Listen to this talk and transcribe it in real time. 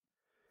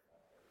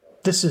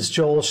This is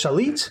Joel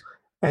Schalit,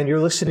 and you're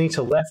listening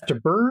to Left to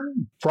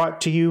Burn,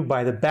 brought to you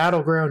by the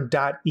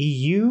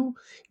Battleground.eu,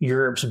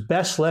 Europe's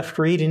best left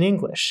read in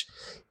English.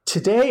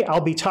 Today,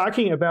 I'll be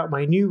talking about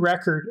my new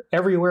record,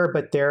 Everywhere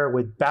But There,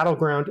 with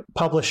Battleground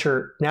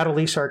publisher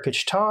Natalie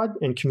Sarkic-Todd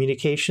and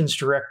communications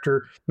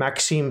director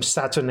Max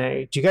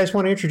Sattonay. Do you guys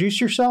want to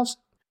introduce yourselves?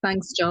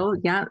 Thanks, Joel.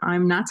 Yeah,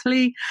 I'm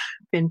Natalie.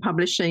 Been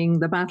publishing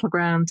the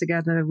Battleground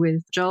together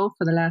with Joel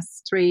for the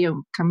last 3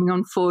 or coming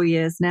on 4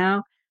 years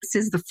now. This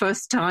is the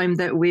first time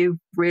that we've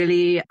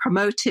really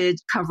promoted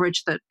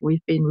coverage that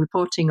we've been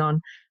reporting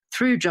on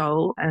through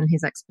Joel and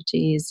his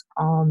expertise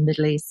on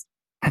Middle East.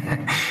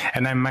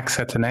 And I'm Max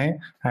Sattonay.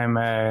 I'm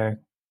a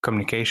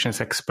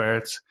communications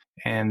expert,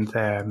 and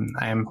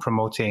I'm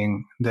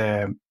promoting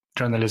the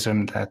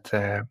journalism that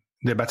the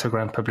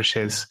Battleground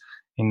publishes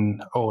in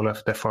all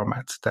of the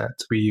formats that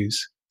we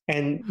use.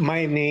 And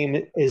my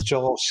name is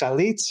Joel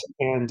Schalit,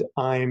 and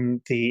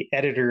I'm the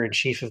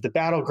editor-in-chief of the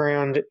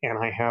Battleground, and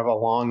I have a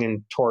long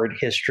and torrid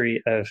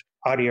history of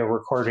audio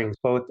recordings,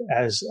 both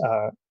as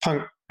a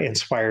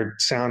punk-inspired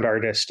sound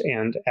artist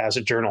and as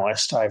a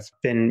journalist. I've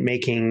been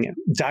making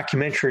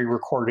documentary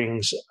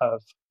recordings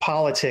of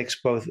politics,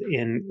 both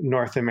in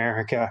North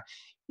America,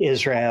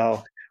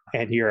 Israel,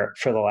 and Europe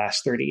for the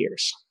last 30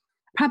 years.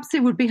 Perhaps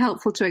it would be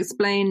helpful to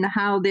explain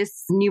how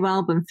this new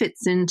album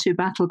fits into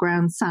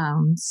Battleground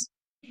sounds.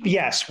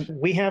 Yes,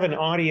 we have an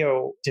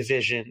audio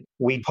division.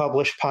 We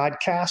publish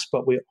podcasts,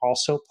 but we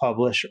also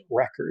publish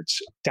records,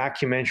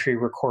 documentary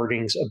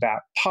recordings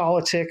about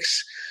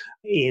politics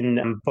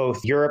in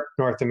both Europe,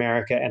 North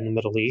America, and the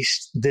Middle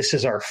East. This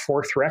is our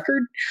 4th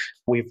record.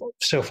 We've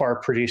so far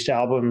produced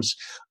albums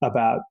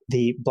about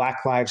the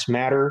Black Lives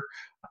Matter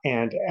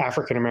and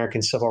African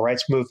American civil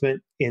rights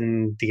movement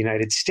in the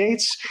United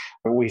States.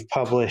 We've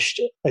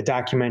published a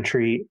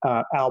documentary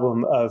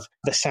album of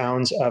the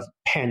sounds of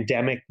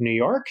pandemic New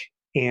York.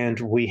 And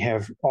we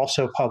have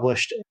also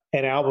published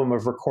an album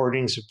of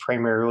recordings of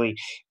primarily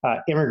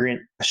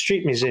immigrant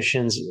street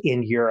musicians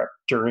in Europe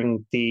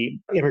during the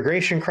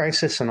immigration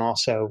crisis and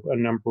also a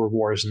number of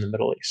wars in the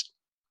Middle East.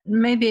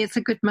 Maybe it's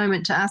a good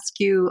moment to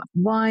ask you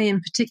why in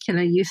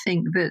particular you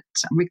think that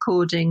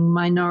recording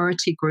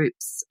minority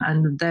groups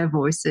and their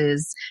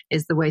voices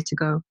is the way to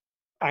go.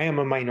 I am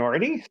a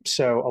minority,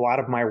 so a lot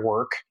of my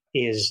work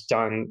is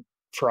done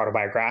for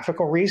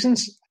autobiographical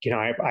reasons.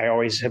 I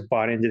always have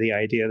bought into the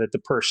idea that the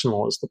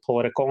personal is the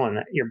political and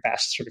that you're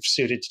best sort of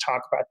suited to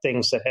talk about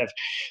things that have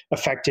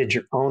affected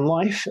your own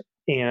life.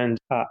 And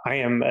I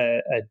am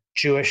a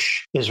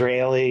Jewish,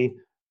 Israeli,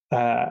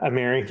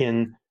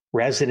 American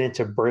resident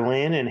of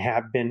Berlin and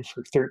have been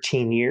for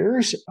 13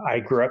 years. I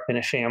grew up in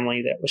a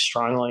family that was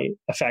strongly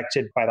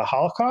affected by the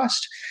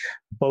Holocaust.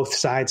 Both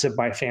sides of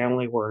my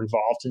family were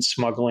involved in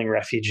smuggling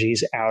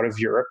refugees out of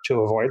Europe to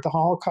avoid the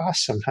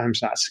Holocaust,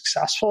 sometimes not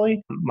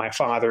successfully. My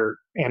father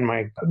and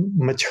my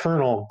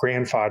maternal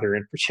grandfather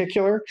in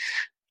particular.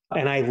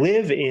 And I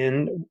live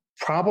in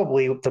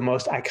probably the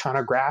most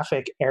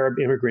iconographic Arab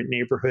immigrant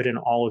neighborhood in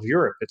all of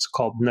Europe. It's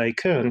called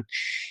Neukölln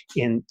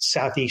in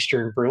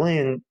southeastern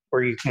Berlin,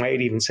 or you might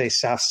even say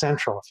South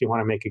Central if you want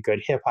to make a good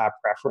hip-hop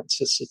reference.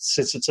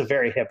 It's a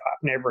very hip-hop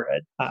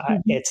neighborhood.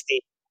 It's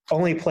the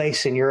only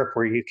place in Europe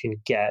where you can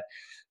get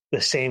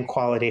the same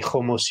quality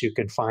hummus you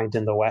can find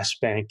in the West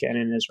Bank and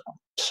in Israel.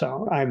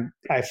 So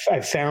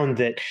I've found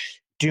that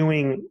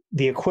doing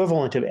the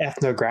equivalent of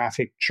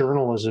ethnographic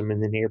journalism in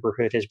the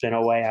neighborhood has been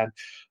a way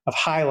of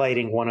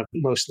highlighting one of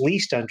the most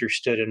least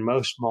understood and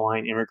most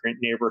maligned immigrant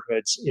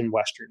neighborhoods in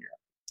Western Europe,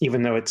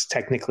 even though it's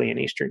technically in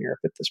Eastern Europe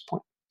at this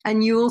point.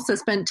 And you also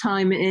spent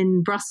time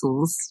in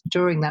Brussels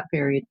during that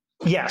period.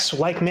 Yes,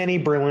 like many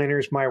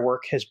Berliners, my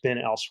work has been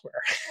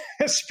elsewhere,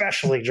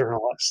 especially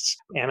journalists.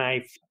 And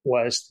I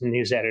was the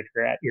news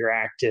editor at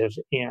Euractiv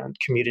and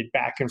commuted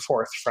back and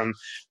forth from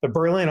the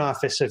Berlin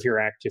office of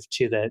Euractiv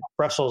to the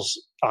Brussels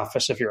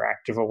office of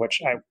Euractiv, of which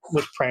I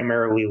was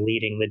primarily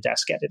leading the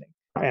desk editing.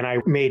 And I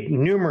made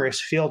numerous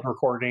field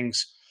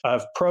recordings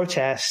of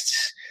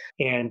protests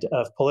and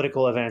of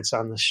political events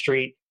on the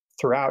street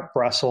throughout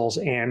Brussels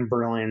and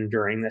Berlin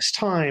during this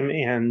time.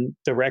 And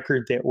the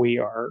record that we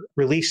are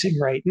releasing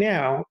right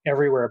now,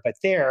 Everywhere But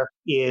There,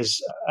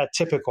 is a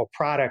typical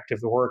product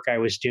of the work I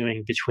was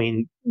doing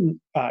between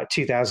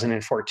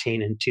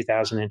 2014 and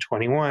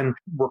 2021,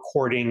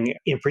 recording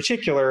in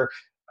particular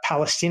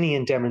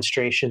Palestinian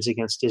demonstrations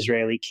against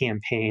Israeli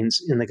campaigns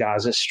in the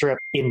Gaza Strip,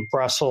 in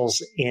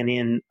Brussels and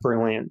in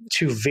Berlin.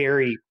 2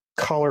 very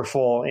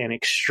colorful and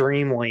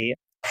extremely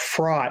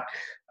fraught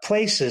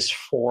places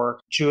for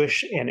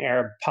Jewish and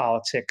Arab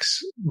politics,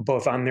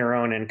 both on their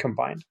own and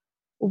combined.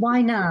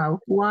 Why now?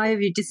 Why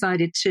have you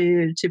decided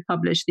to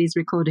publish these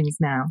recordings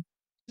now?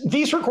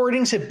 These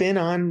recordings have been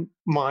on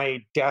my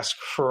desk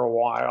for a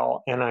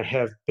while, and I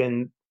have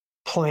been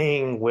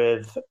playing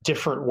with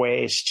different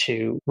ways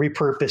to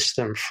repurpose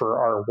them for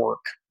our work.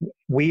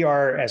 We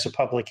are, as a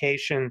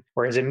publication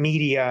or as a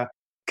media,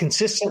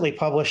 consistently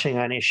publishing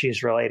on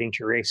issues relating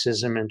to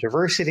racism and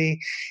diversity,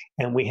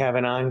 and we have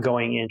an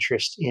ongoing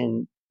interest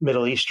in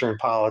Middle Eastern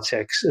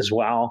politics as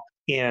well.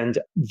 And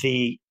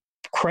the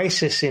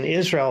crisis in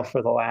Israel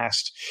for the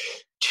last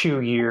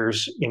 2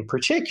 years in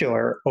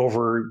particular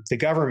over the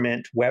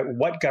government,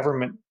 what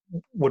government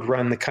would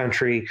run the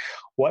country,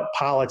 what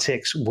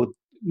politics would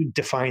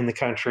define the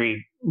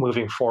country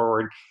moving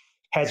forward,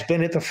 has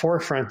been at the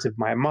forefront of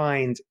my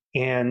mind.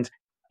 And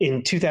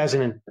in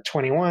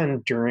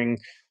 2021, during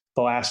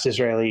the last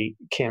Israeli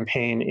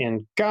campaign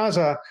in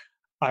Gaza,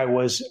 I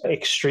was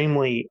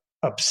extremely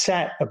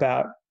upset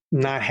about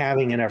not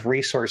having enough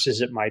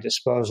resources at my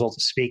disposal to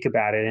speak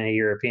about it in a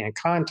European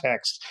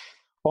context,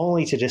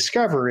 only to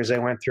discover as I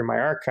went through my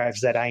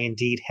archives that I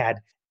indeed had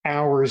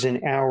hours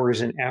and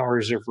hours and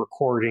hours of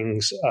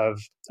recordings of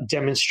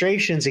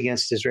demonstrations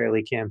against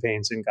Israeli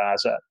campaigns in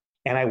Gaza.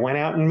 And I went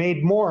out and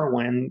made more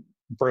when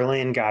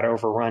Berlin got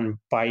overrun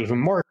by even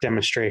more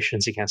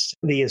demonstrations against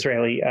the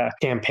Israeli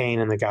campaign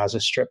in the Gaza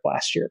Strip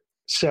last year.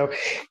 So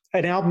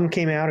an album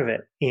came out of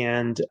it.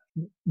 And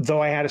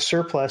though I had a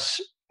surplus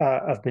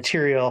of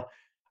material,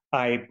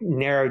 I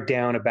narrowed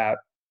down about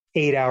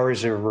 8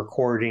 hours of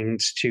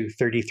recordings to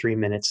 33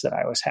 minutes that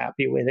I was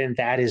happy with. And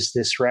that is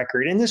this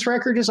record. And this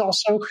record is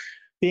also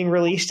being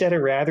released at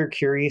a rather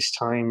curious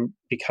time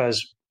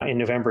because in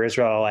November,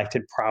 Israel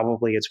elected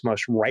probably its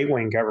most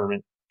right-wing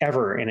government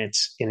ever in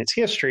its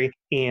history,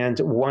 and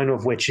one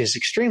of which is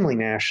extremely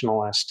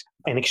nationalist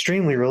and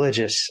extremely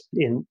religious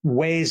in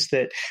ways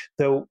that,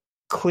 though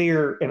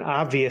clear and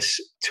obvious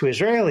to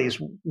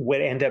Israelis,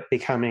 would end up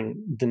becoming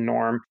the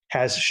norm,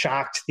 has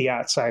shocked the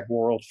outside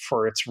world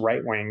for its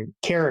right-wing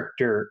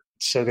character.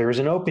 So there is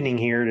an opening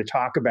here to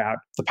talk about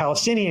the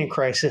Palestinian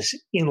crisis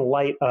in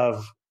light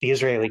of the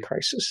Israeli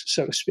crisis,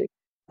 so to speak.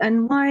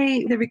 And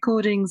why the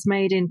recordings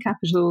made in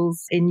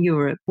capitals in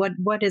Europe?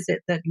 What is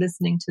it that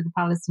listening to the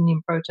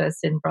Palestinian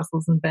protests in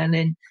Brussels and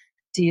Berlin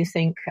do you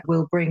think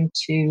will bring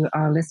to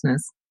our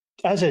listeners?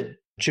 As a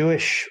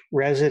Jewish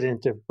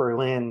resident of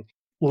Berlin,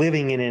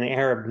 living in an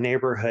Arab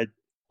neighborhood,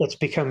 it's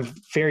become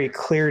very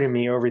clear to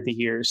me over the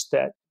years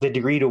that the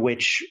degree to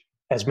which,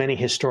 as many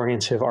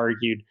historians have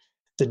argued,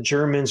 the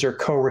Germans are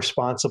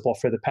co-responsible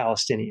for the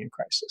Palestinian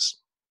crisis,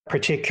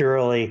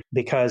 particularly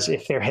because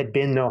if there had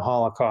been no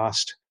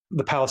Holocaust,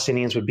 the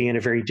Palestinians would be in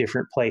a very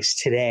different place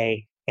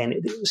today. And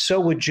so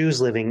would Jews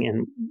living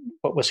in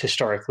what was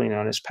historically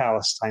known as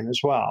Palestine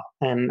as well.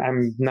 And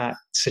I'm not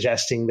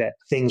suggesting that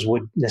things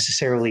would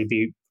necessarily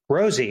be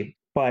rosy,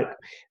 but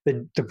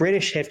the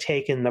British have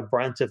taken the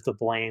brunt of the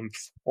blame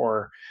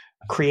for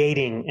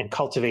creating and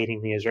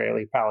cultivating the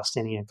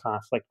Israeli-Palestinian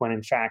conflict, when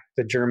in fact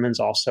the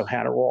Germans also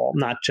had a role,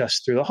 not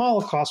just through the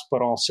Holocaust,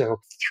 but also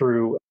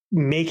through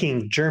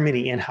making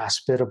Germany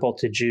inhospitable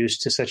to Jews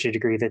to such a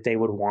degree that they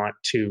would want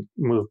to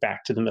move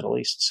back to the Middle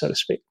East, so to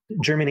speak.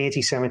 German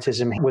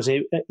anti-Semitism was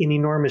an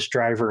enormous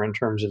driver in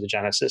terms of the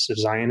genesis of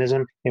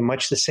Zionism, in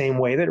much the same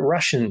way that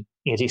Russian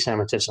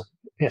anti-Semitism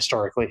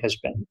historically has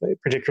been,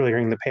 particularly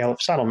during the Pale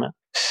of Settlement.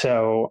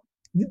 So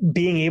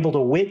being able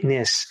to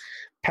witness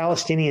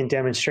Palestinian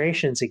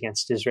demonstrations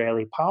against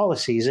Israeli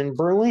policies in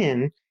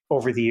Berlin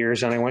over the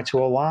years, and I went to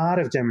a lot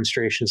of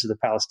demonstrations of the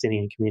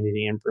Palestinian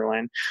community in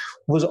Berlin,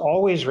 was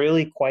always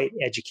really quite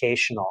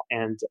educational.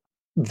 And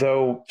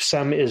though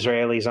some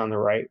Israelis on the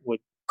right would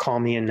call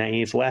me a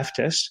naive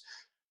leftist,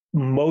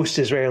 most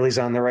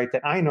Israelis on the right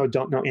that I know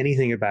don't know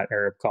anything about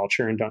Arab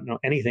culture and don't know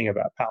anything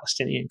about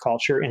Palestinian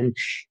culture. And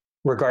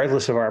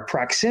regardless of our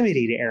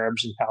proximity to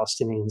Arabs and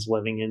Palestinians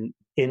living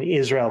in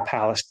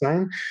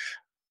Israel-Palestine,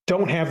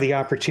 don't have the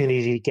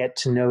opportunity to get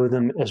to know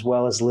them as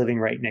well as living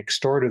right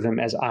next door to them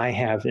as I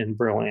have in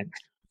Berlin.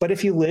 But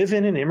if you live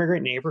in an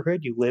immigrant neighborhood,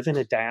 you live in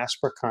a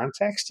diaspora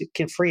context, it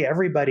can free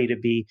everybody to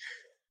be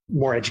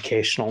more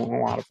educational in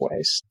a lot of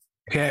ways.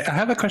 Okay, I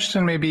have a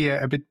question maybe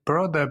a bit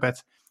broader,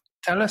 but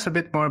tell us a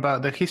bit more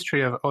about the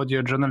history of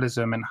audio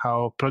journalism and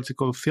how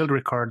political field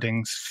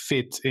recordings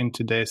fit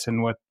into this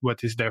and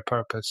what is their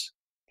purpose.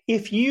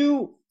 If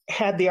you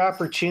had the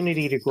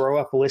opportunity to grow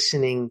up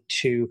listening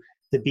to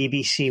the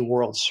BBC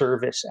World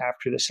Service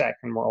after the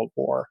Second World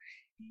War,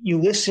 you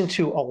listen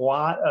to a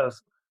lot of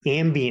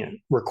ambient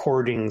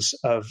recordings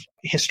of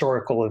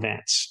historical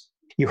events.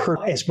 You heard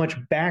as much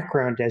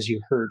background as you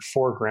heard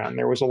foreground.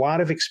 There was a lot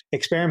of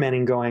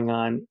experimenting going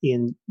on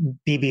in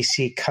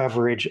BBC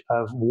coverage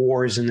of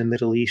wars in the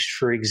Middle East,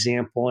 for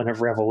example, and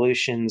of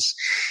revolutions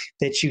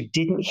that you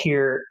didn't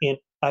hear in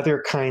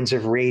other kinds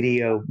of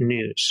radio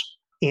news.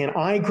 And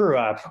I grew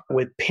up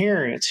with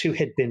parents who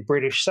had been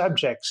British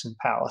subjects in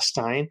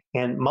Palestine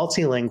and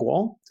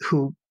multilingual,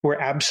 who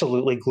were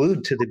absolutely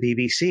glued to the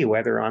BBC,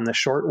 whether on the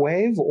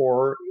shortwave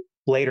or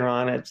later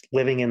on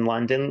living in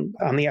London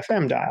on the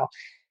FM dial.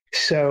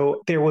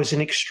 So there was an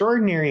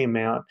extraordinary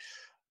amount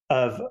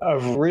of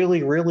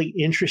really, really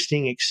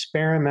interesting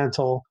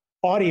experimental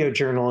audio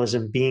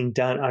journalism being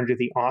done under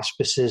the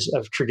auspices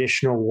of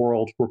traditional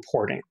world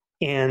reporting.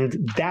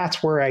 And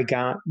that's where I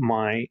got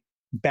my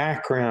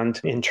background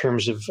in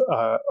terms of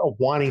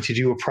wanting to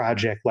do a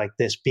project like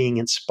this, being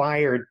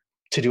inspired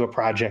to do a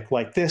project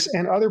like this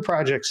and other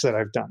projects that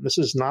I've done. This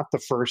is not the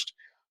first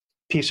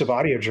piece of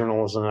audio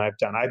journalism that I've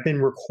done. I've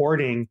been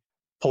recording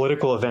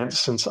political events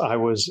since I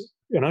was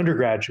an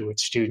undergraduate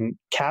student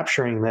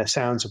capturing the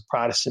sounds of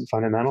Protestant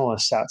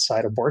fundamentalists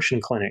outside abortion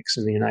clinics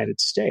in the United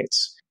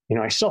States.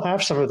 I still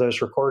have some of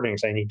those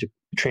recordings. I need to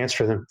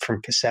transfer them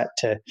from cassette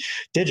to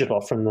digital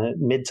from the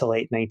mid to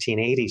late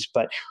 1980s.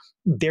 But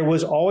there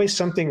was always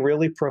something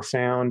really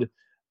profound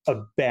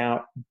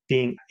about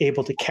being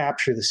able to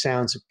capture the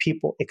sounds of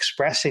people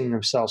expressing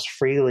themselves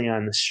freely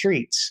on the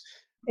streets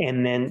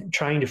and then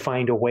trying to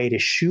find a way to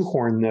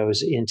shoehorn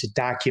those into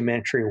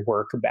documentary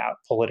work about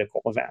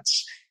political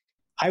events.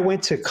 I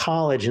went to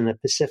college in the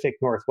Pacific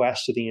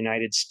Northwest of the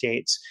United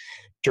States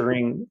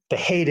during the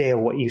heyday of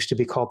what used to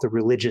be called the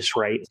religious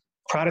right.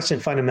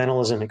 Protestant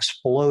fundamentalism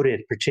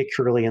exploded,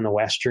 particularly in the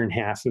western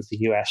half of the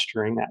U.S.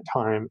 during that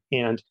time.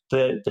 And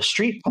the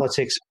street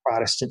politics of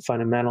Protestant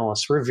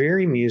fundamentalists were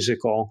very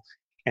musical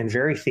and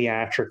very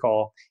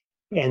theatrical,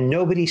 and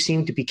nobody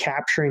seemed to be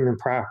capturing them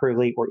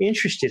properly or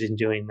interested in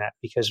doing that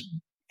because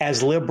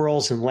as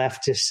liberals and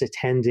leftists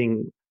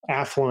attending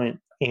affluent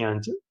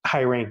and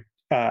high-ranked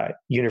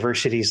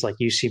universities like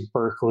UC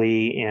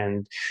Berkeley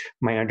and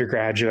my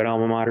undergraduate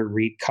alma mater,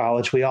 Reed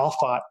College, we all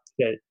thought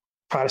that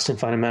Protestant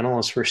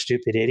fundamentalists were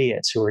stupid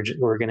idiots who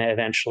were going to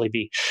eventually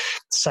be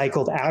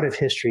cycled out of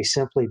history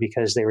simply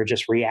because they were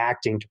just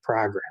reacting to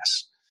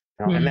progress.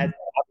 And that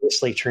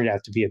obviously turned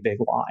out to be a big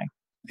lie.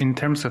 In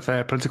terms of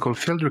political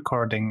field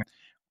recording,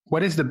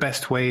 what is the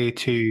best way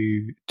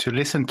to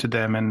listen to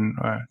them, and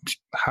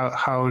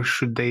how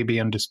should they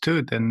be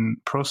understood and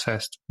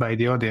processed by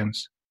the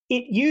audience?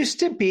 It used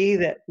to be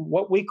that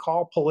what we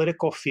call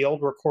political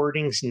field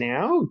recordings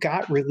now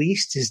got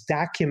released as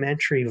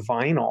documentary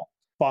vinyl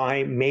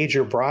by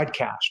major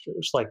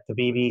broadcasters like the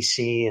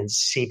BBC and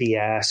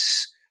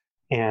CBS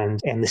and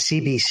the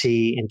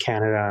CBC in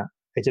Canada.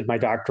 I did my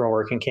doctoral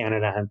work in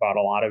Canada and bought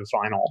a lot of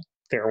vinyl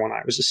there when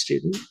I was a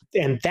student.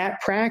 And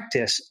that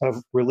practice of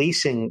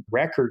releasing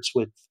records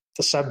with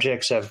the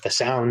subjects of the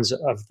sounds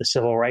of the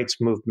civil rights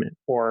movement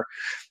or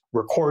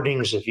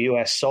recordings of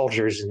U.S.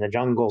 soldiers in the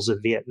jungles of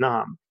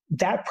Vietnam,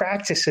 that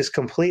practice has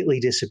completely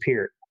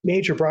disappeared.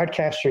 Major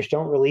broadcasters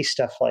don't release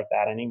stuff like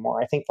that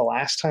anymore. I think the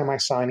last time I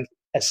saw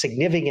a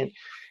significant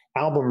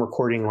album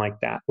recording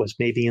like that was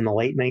maybe in the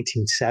late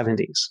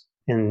 1970s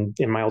in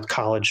my old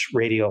college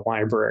radio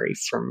library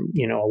from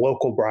a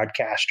local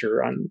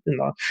broadcaster in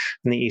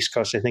the East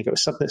Coast. I think it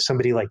was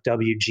somebody like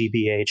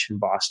WGBH in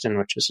Boston,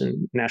 which is a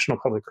National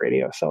Public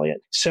Radio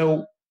affiliate.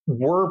 So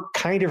we're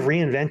kind of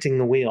reinventing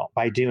the wheel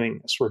by doing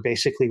this. We're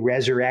basically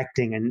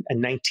resurrecting a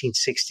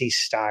 1960s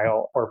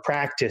style or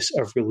practice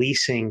of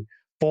releasing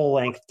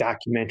full-length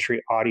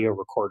documentary audio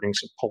recordings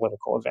of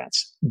political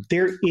events.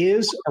 There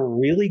is a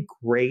really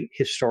great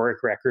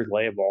historic record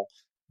label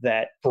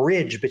that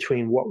bridge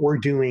between what we're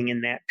doing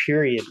in that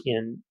period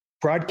in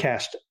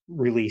broadcast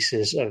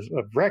releases of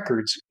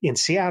records in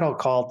Seattle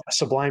called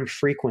Sublime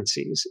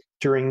Frequencies.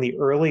 During the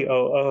early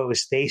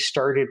 00s, they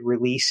started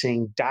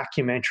releasing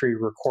documentary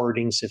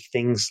recordings of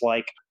things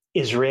like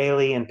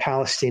Israeli and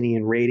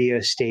Palestinian radio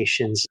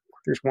stations.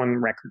 There's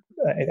one record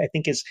I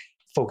think is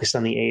focused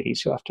on the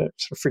 80s. You'll have to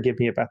sort of forgive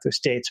me about those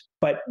dates.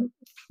 But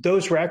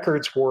those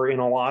records were in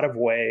a lot of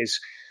ways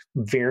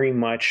very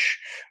much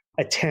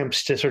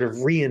attempts to sort of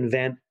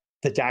reinvent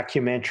the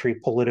documentary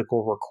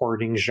political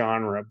recording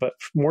genre, but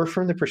more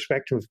from the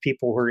perspective of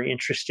people who are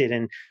interested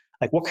in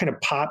like what kind of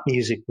pop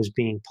music was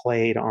being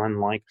played on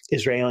like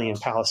Israeli and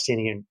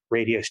Palestinian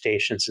radio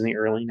stations in the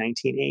early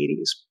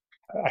 1980s.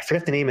 I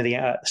forget the name of the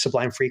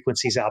Sublime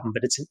Frequencies album,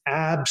 but it's an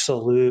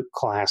absolute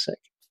classic.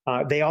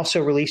 They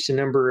also released a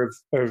number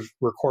of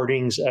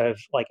recordings of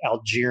like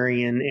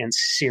Algerian and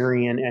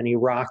Syrian and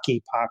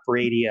Iraqi pop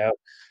radio,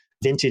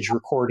 vintage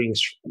recordings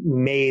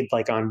made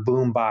like on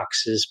boom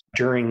boxes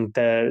during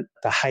the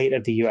height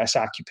of the U.S.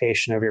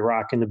 occupation of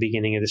Iraq and the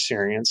beginning of the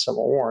Syrian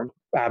civil war.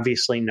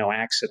 Obviously, no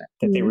accident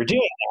that they were doing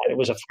that. It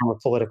was a form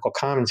of political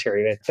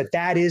commentary. But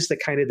that is the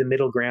kind of the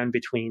middle ground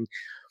between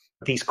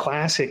these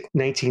classic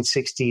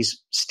 1960s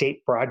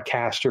state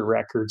broadcaster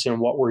records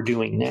and what we're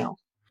doing now.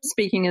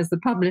 Speaking as the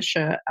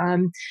publisher,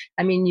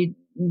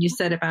 you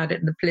said about it,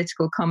 the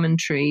political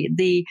commentary,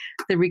 the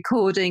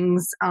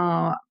recordings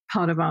are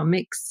part of our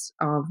mix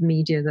of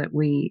media that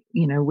we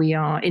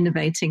are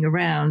innovating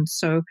around.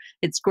 So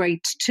it's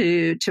great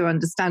to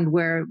understand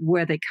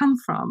where they come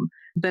from.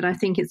 But I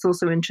think it's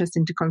also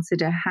interesting to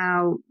consider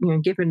how,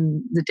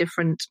 given the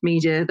different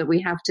media that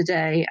we have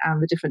today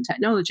and the different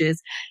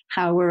technologies,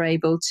 how we're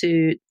able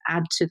to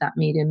add to that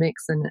media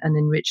mix and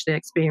enrich the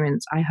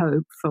experience, I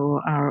hope,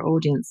 for our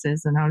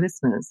audiences and our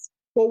listeners.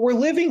 Well, we're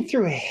living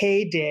through a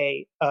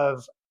heyday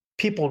of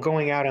people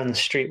going out on the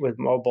street with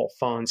mobile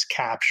phones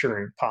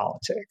capturing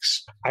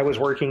politics. I was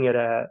working at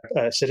a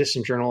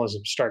citizen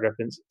journalism startup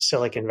in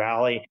Silicon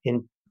Valley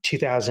in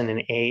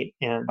 2008,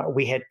 and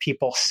we had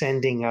people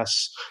sending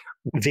us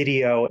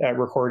video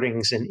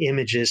recordings and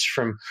images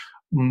from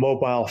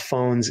mobile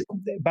phones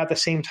about the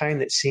same time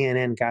that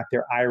CNN got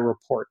their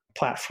iReport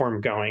platform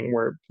going,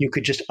 where you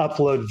could just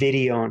upload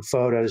video and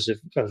photos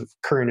of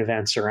current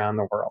events around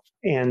the world.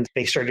 And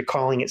they started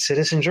calling it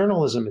citizen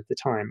journalism at the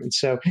time. And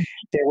so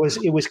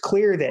it was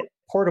clear that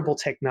portable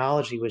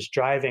technology was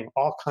driving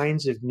all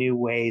kinds of new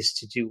ways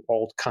to do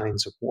old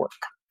kinds of work,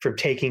 from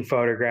taking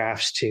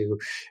photographs to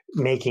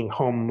making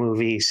home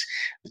movies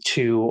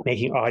to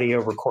making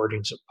audio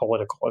recordings of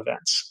political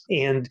events.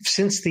 And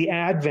since the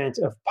advent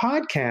of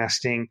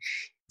podcasting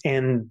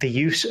and the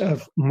use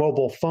of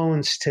mobile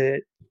phones to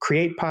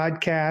create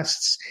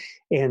podcasts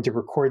and to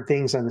record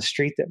things on the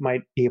street that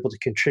might be able to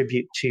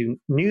contribute to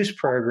news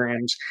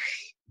programs,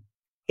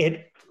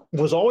 it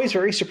was always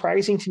very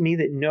surprising to me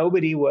that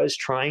nobody was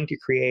trying to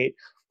create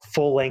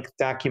full-length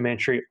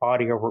documentary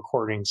audio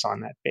recordings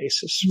on that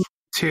basis.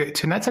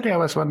 To Natalie, I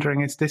was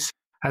wondering, is this,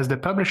 as the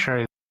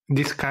publisher,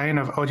 this kind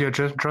of audio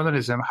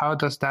journalism, how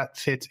does that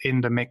fit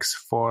in the mix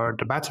for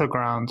the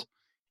Battleground?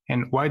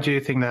 And why do you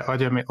think that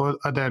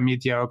other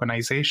media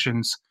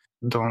organizations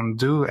don't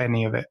do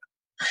any of it?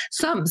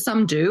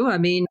 Some do. I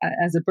mean,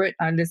 as a Brit,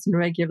 I listen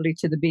regularly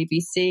to the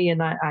BBC,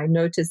 and I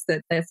noticed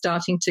that they're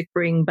starting to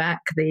bring back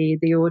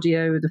the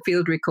audio, the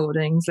field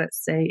recordings,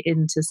 let's say,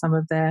 into some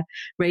of their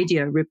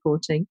radio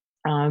reporting,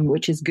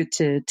 which is good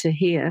to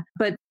hear.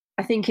 But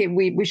I think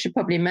we should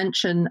probably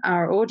mention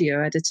our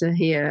audio editor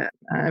here,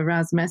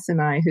 Max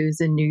Sattonay, who's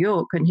in New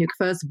York and who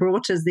first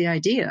brought us the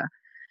idea.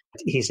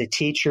 He's a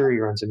teacher. He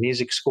runs a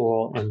music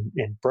school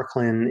in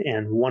Brooklyn,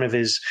 and one of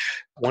his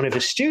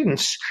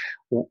students,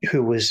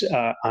 who was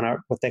on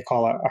what they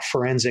call a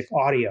forensic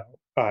audio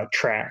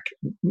track,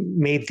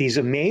 made these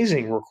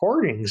amazing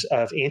recordings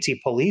of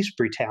anti-police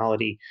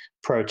brutality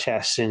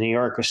protests in New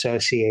York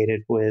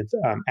associated with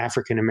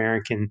African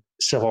American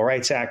civil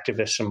rights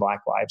activists and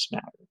Black Lives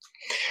Matter.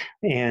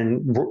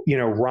 And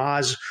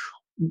Roz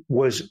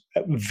was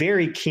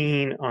very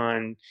keen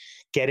on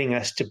getting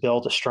us to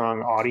build a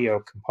strong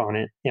audio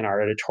component in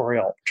our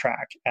editorial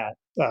track at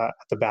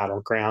the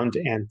Battleground,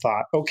 and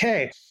thought,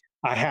 okay,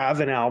 I have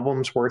an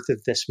album's worth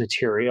of this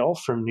material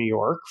from New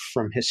York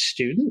from his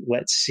student.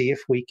 Let's see if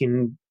we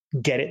can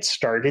get it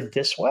started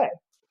this way.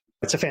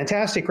 It's a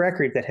fantastic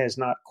record that has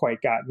not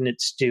quite gotten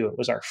its due. It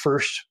was our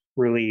first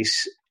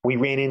release. We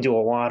ran into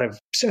a lot of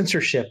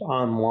censorship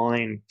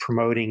online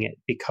promoting it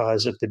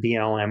because of the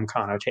BLM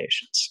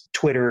connotations.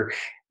 Twitter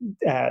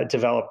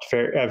developed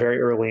very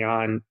early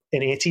on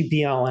an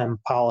anti-BLM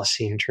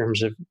policy in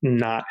terms of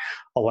not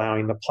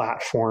allowing the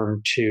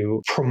platform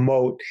to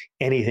promote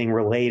anything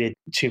related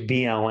to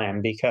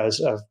BLM because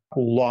of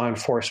law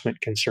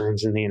enforcement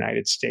concerns in the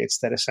United States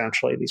that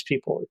essentially these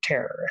people were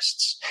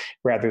terrorists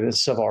rather than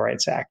civil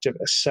rights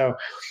activists. So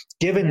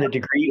given the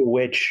degree to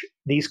which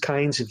these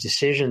kinds of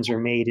decisions are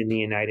made in the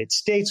United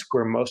States,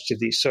 where most of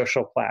these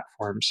social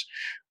platforms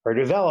are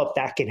developed,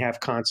 that can have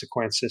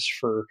consequences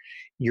for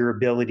your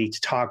ability to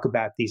talk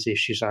about these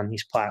issues on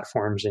these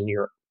platforms in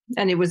Europe.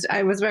 And it was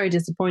very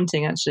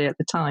disappointing, actually, at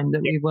the time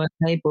that we weren't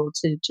able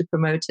to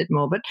promote it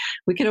more. But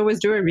we could always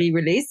do a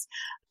re-release.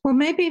 Well,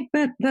 maybe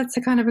that's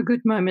a kind of a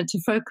good moment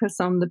to focus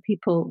on the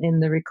people in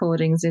the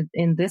recordings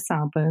in this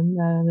album,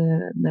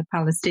 the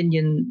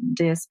Palestinian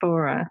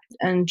diaspora.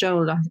 And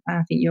Joel,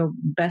 I think you're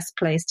best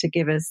placed to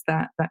give us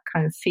that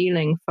kind of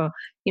feeling for,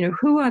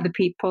 who are the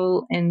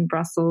people in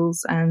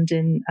Brussels and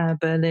in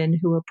Berlin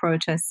who are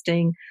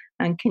protesting?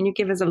 And can you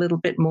give us a little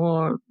bit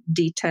more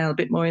detail, a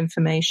bit more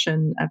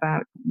information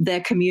about their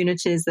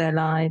communities, their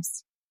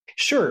lives?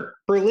 Sure.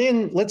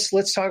 Berlin, let's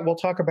talk. We'll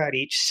talk about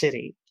each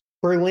city.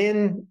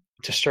 Berlin,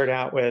 to start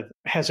out with,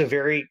 has a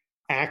very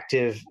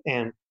active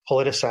and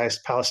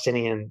politicized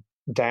Palestinian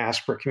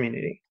diaspora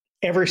community.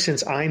 Ever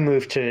since I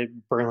moved to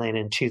Berlin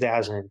in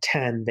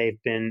 2010,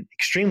 they've been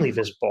extremely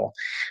visible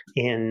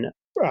in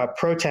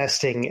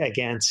protesting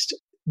against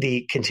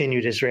the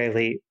continued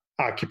Israeli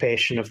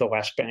occupation of the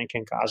West Bank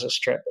and Gaza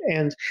Strip,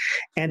 and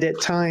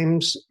at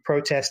times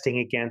protesting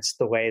against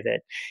the way that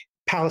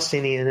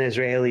Palestinian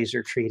Israelis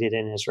are treated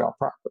in Israel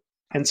proper.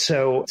 And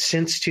so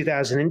since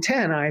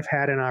 2010, I've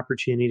had an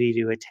opportunity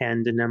to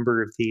attend a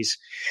number of these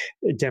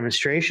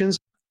demonstrations.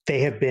 They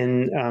have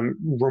been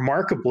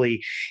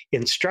remarkably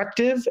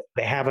instructive.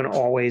 They haven't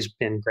always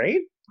been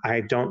great.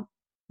 I don't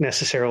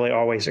necessarily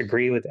always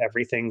agree with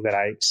everything that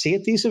I see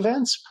at these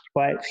events,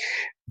 but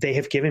they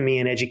have given me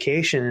an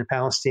education in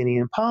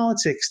Palestinian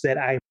politics that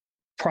I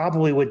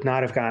probably would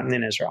not have gotten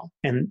in Israel.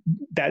 And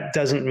that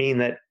doesn't mean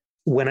that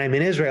when I'm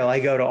in Israel, I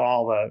go to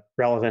all the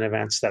relevant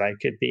events that I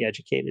could be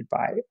educated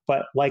by.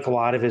 But like a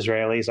lot of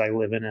Israelis, I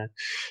live in a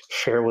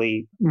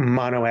fairly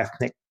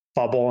monoethnic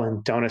bubble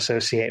and don't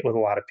associate with a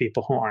lot of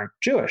people who aren't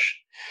Jewish.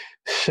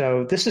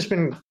 So this has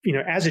been,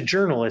 as a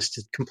journalist,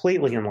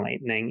 completely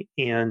enlightening.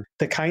 And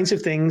the kinds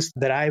of things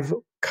that I've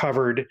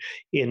covered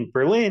in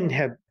Berlin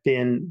have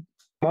been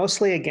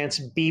mostly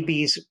against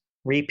Bibi's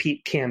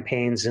repeat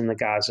campaigns in the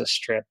Gaza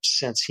Strip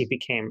since he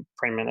became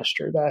prime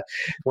minister. That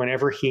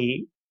whenever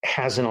he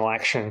has an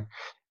election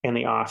in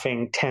the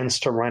offing,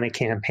 tends to run a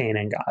campaign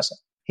in Gaza.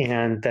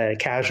 And the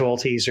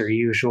casualties are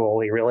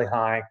usually really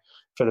high.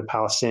 for the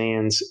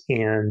Palestinians,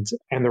 and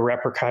the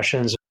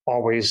repercussions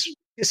always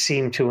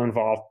seem to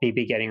involve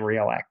Bibi getting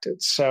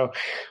reelected. So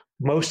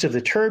most of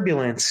the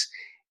turbulence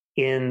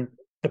in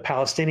the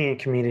Palestinian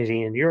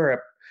community in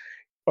Europe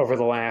over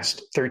the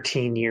last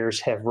 13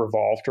 years have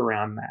revolved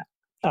around that.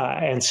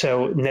 And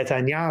so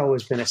Netanyahu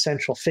has been a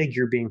central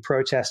figure being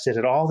protested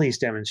at all these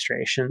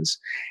demonstrations.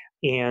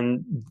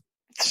 And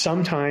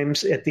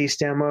sometimes at these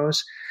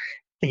demos,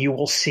 you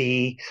will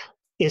see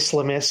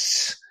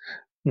Islamists,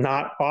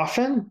 not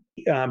often,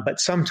 but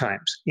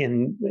sometimes.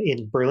 In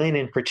Berlin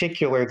in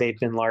particular, they've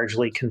been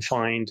largely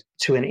confined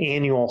to an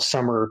annual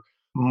summer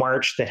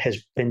march that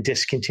has been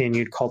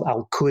discontinued called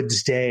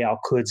Al-Quds Day.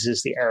 Al-Quds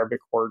is the Arabic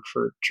word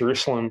for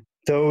Jerusalem.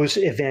 Those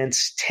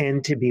events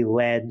tend to be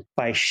led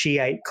by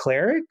Shiite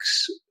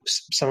clerics,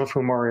 some of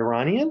whom are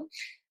Iranian,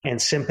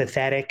 and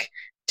sympathetic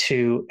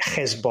to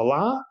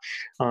Hezbollah,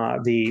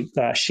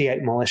 the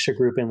Shiite militia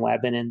group in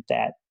Lebanon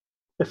that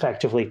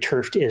effectively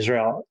turfed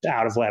Israel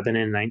out of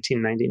Lebanon in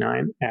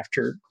 1999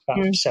 after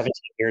 17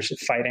 years of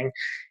fighting.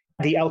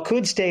 The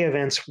Al-Quds Day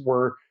events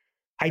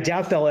I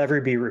doubt they'll ever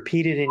be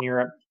repeated in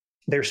Europe.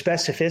 Their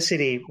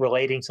specificity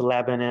relating to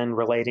Lebanon,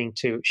 relating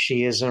to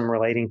Shiism,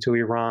 relating to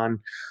Iran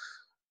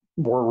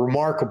were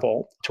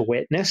remarkable to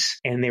witness,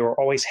 and they were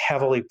always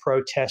heavily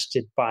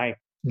protested by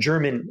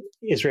German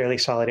Israeli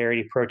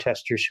solidarity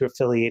protesters who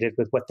affiliated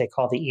with what they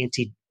call the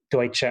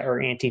anti-Deutsche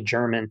or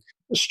anti-German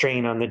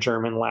strain on the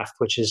German left,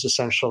 which is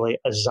essentially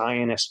a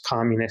Zionist,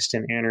 communist,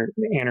 and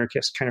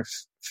anarchist kind of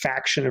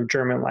faction of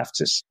German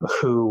leftists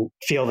who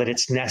feel that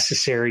it's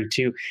necessary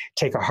to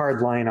take a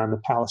hard line on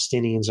the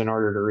Palestinians in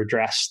order to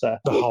redress the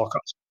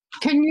Holocaust.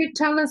 Can you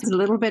tell us a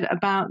little bit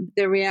about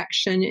the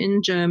reaction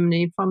in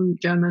Germany from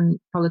German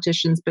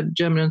politicians, but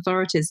German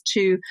authorities,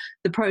 to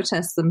the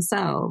protests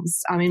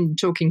themselves? I mean,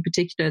 talking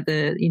particular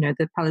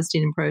the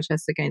Palestinian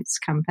protests against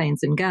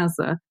campaigns in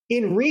Gaza.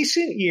 In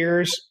recent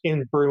years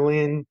in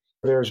Berlin,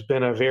 there's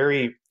been a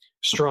very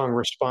strong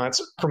response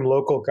from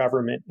local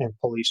government and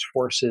police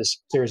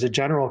forces. There's a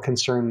general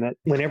concern that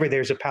whenever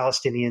there's a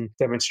Palestinian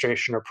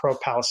demonstration or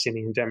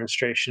pro-Palestinian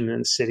demonstration in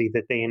the city,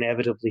 that they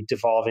inevitably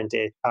devolve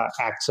into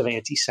acts of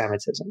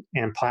anti-Semitism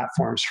and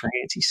platforms for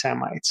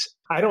anti-Semites.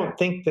 I don't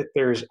think that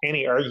there's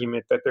any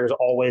argument that there's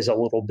always a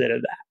little bit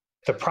of that.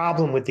 The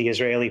problem with the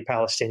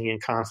Israeli-Palestinian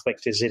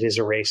conflict is it is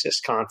a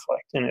racist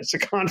conflict, and it's a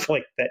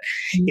conflict that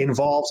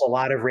involves a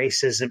lot of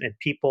racism and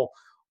people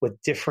with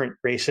different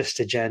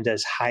racist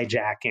agendas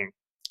hijacking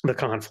the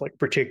conflict,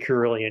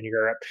 particularly in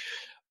Europe.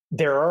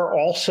 There are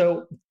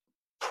also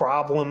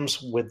problems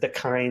with the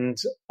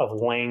kinds of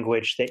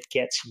language that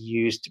gets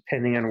used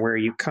depending on where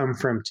you come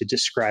from to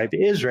describe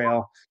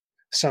Israel.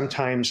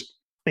 Sometimes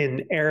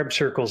in Arab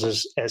circles,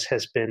 as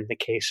has been the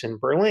case in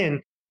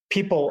Berlin,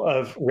 people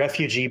of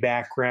refugee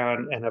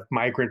background and of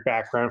migrant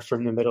background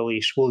from the Middle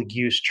East will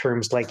use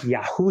terms like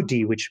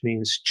Yahudi, which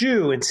means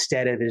Jew,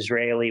 instead of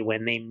Israeli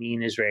when they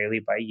mean Israeli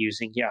by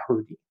using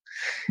Yahudi.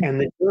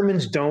 And the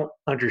Germans don't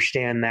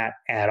understand that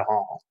at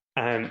all.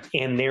 And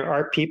there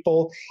are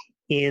people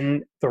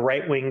in the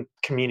right-wing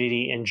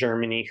community in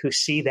Germany who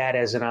see that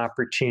as an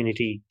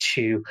opportunity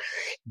to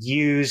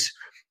use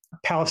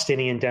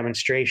Palestinian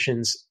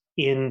demonstrations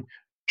in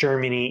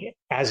Germany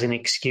as an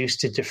excuse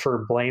to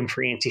defer blame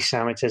for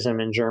anti-Semitism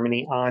in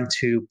Germany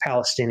onto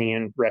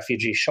Palestinian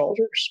refugee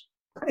shoulders.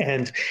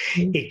 And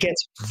it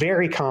gets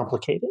very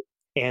complicated.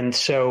 And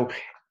so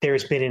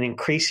there's been an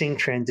increasing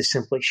trend to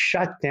simply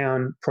shut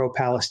down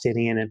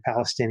pro-Palestinian and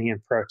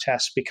Palestinian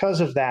protests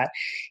because of that,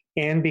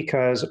 and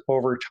because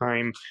over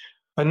time,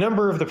 a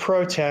number of the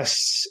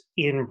protests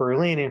in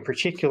Berlin in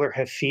particular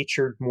have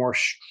featured more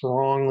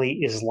strongly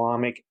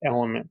Islamic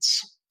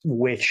elements,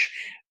 which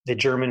the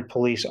German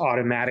police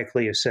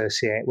automatically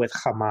associate with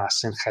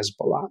Hamas and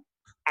Hezbollah.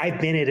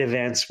 I've been at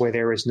events where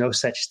there was no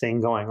such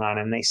thing going on,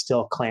 and they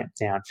still clamp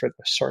down for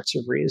those sorts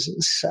of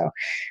reasons. So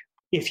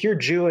if you're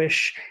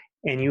Jewish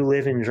and you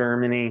live in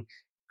Germany,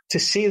 to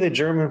see the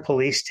German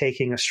police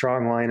taking a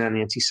strong line on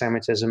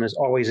anti-Semitism is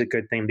always a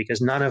good thing,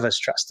 because none of us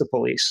trust the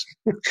police.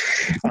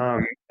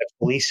 The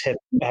police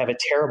have a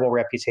terrible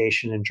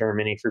reputation in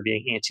Germany for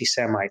being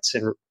anti-Semites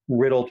and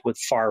riddled with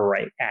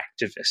far-right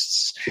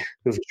activists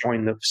who've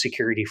joined the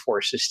security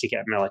forces to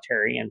get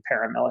military and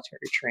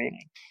paramilitary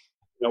training.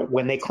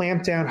 When they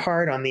clamp down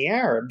hard on the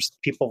Arabs,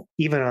 people,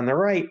 even on the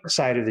right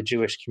side of the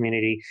Jewish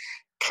community,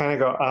 kind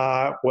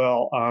of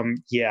go,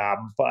 yeah,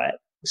 but.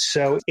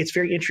 So it's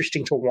very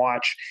interesting to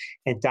watch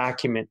and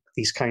document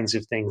these kinds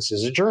of things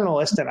as a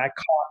journalist, and I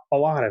caught a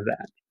lot of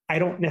that. I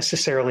don't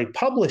necessarily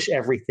publish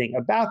everything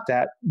about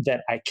that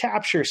I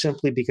capture,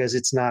 simply because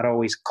it's not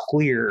always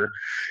clear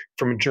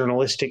from a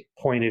journalistic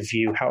point of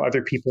view how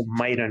other people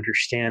might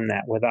understand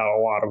that without a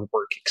lot of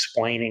work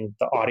explaining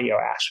the audio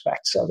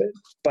aspects of it.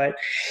 But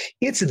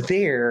it's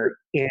there,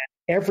 and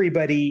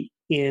everybody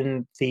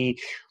in the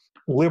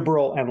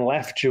liberal and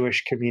left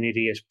Jewish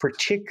community is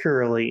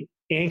particularly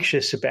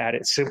anxious about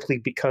it, simply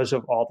because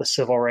of all the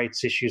civil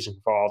rights issues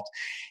involved,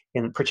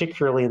 and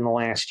particularly in the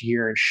last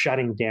year, in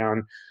shutting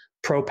down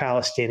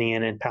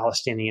pro-Palestinian and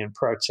Palestinian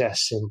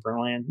protests in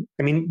Berlin.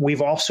 I mean,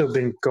 we've also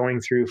been going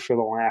through for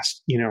the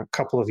last,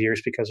 couple of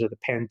years because of the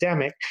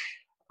pandemic,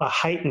 a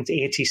heightened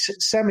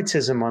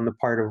anti-Semitism on the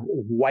part of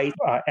white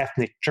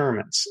ethnic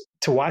Germans.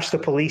 To watch the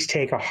police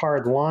take a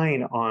hard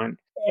line on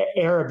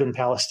Arab and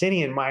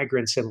Palestinian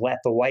migrants and let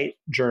the white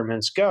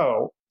Germans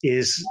go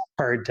is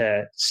hard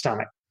to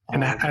stomach.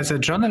 And as a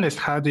journalist,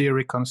 how do you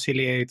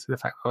reconciliate the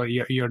fact,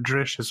 you're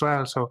Jewish as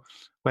well, so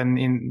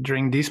when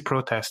during these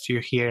protests you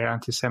hear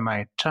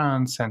anti-Semite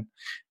chants, and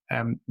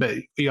but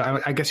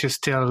I guess you're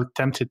still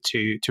tempted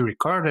to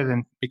record it,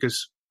 and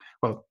because,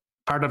 well,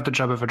 part of the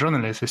job of a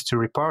journalist is to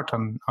report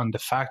on the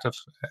fact of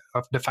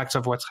the facts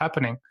of what's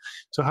happening.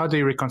 So how do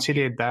you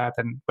reconcile that,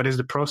 and what is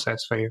the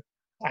process for you?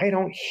 I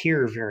don't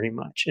hear very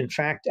much. In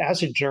fact,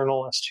 as a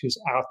journalist who's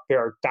out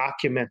there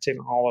documenting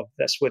all of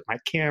this with my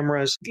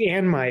cameras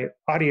and my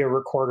audio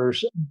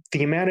recorders,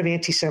 the amount of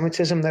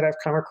anti-Semitism that I've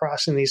come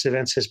across in these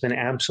events has been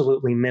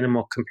absolutely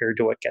minimal compared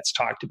to what gets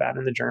talked about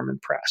in the German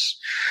press.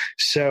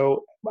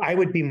 So I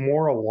would be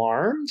more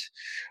alarmed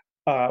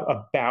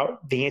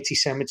about the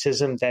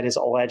anti-Semitism that is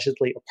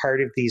allegedly a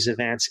part of these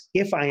events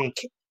if I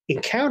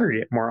encountered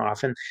it more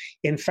often.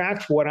 In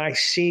fact, what I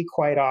see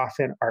quite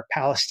often are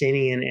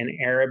Palestinian and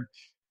Arab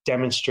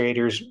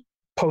demonstrators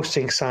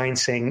posting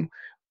signs saying,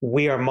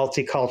 "We are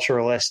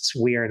multiculturalists,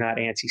 we are not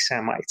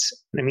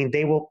anti-Semites." I mean,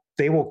 they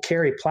will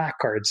carry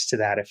placards to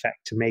that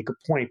effect to make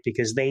a point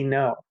because they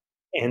know.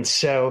 And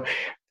so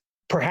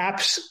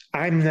perhaps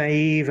I'm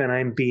naive and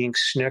I'm being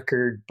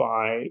snookered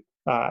by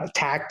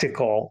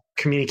tactical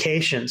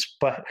communications,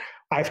 but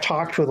I've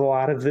talked with a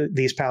lot of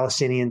these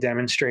Palestinian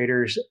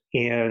demonstrators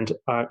and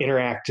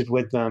interacted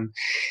with them.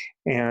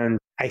 And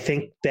I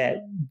think that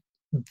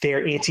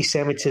their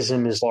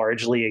anti-Semitism is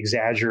largely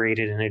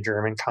exaggerated in a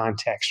German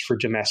context for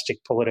domestic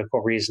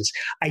political reasons.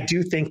 I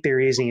do think there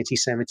is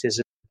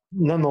anti-Semitism.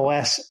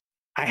 Nonetheless,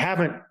 I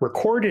haven't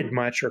recorded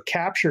much or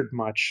captured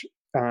much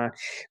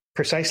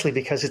precisely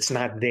because it's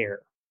not there.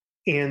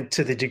 And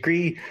to the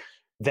degree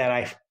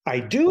that I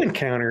do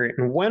encounter it,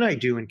 and when I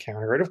do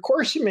encounter it, of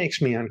course, it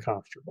makes me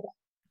uncomfortable.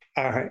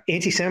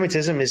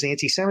 Anti-Semitism is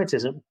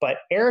anti-Semitism, but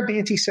Arab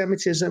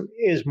anti-Semitism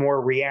is more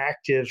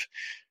reactive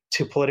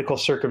to political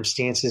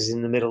circumstances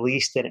in the Middle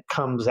East, and it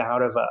comes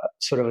out of a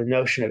sort of a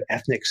notion of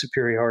ethnic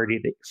superiority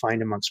that you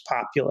find amongst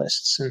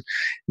populists and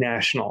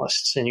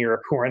nationalists in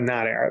Europe who are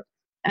not Arab.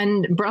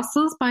 And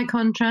Brussels, by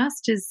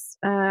contrast, is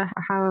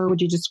how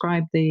would you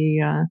describe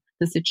the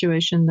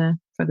situation there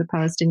for the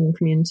Palestinian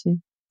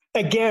community?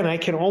 Again, I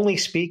can only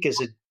speak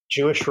as a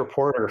Jewish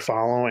reporter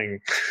following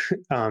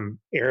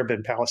Arab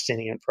and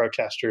Palestinian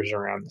protesters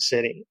around the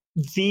city.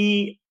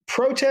 The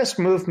protest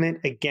movement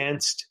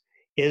against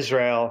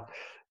Israel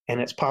and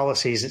its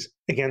policies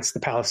against the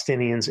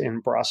Palestinians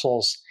in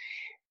Brussels,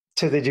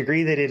 to the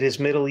degree that it is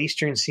Middle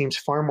Eastern, seems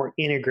far more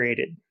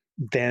integrated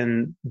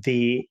than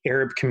the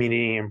Arab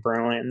community in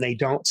Berlin. They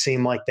don't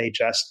seem like they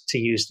just, to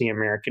use the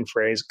American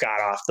phrase, got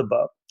off the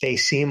boat. They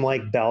seem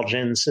like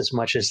Belgians as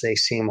much as they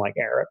seem like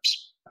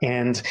Arabs.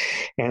 And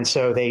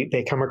so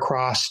they come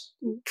across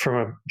from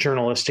a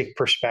journalistic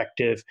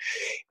perspective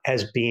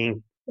as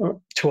being,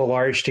 to a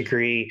large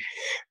degree,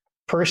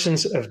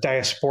 persons of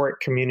diasporic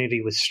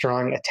community with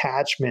strong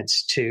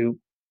attachments to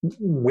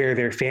where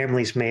their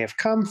families may have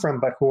come from,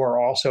 but who are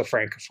also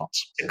Francophones.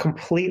 A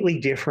completely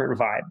different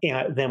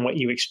vibe than what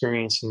you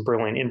experience in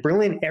Berlin. In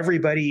Berlin,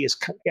 everybody is,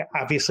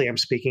 obviously I'm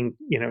speaking,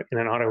 in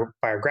an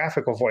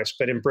autobiographical voice,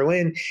 but in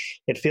Berlin,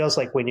 it feels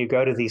like when you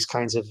go to these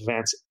kinds of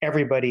events,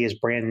 everybody is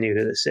brand new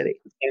to the city.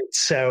 And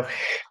so,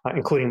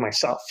 including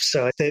myself.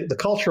 So the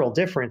cultural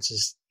difference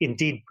is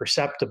indeed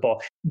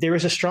perceptible. There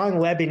is a strong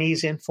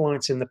Lebanese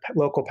influence in the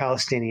local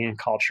Palestinian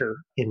culture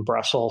in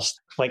Brussels.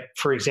 Like,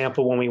 for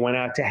example, when we went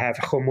out to have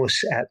hummus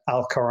at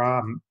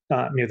Al-Karam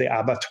near the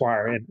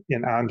abattoir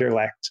in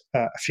Anderlecht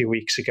a few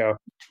weeks ago,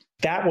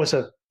 that was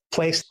a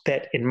place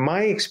that, in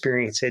my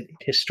experience, had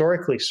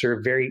historically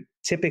served very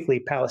typically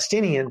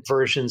Palestinian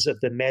versions of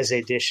the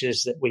meze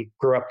dishes that we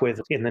grew up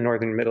with in the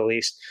northern Middle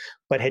East,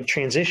 but had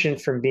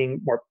transitioned from being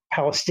more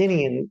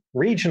Palestinian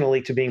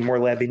regionally to being more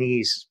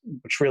Lebanese,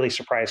 which really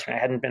surprised me. I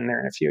hadn't been there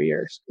in a few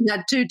years. You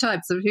had two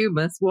types of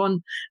hummus. One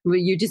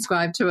you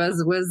described to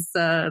us was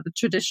the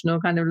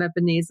traditional kind of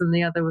Lebanese, and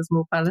the other was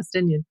more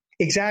Palestinian.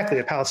 Exactly.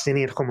 The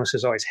Palestinian hummus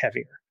is always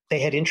heavier. They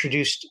had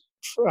introduced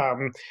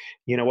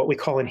what we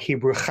call in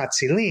Hebrew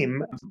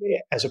chatzilim,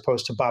 as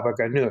opposed to baba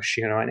ganoush,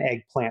 an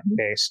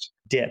eggplant-based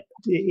dip.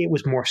 It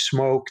was more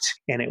smoked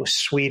and it was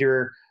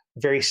sweeter,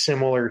 very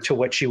similar to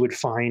what you would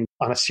find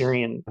on a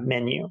Syrian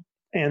menu.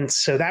 And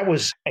so that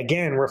was,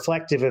 again,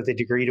 reflective of the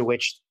degree to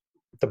which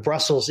the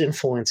Brussels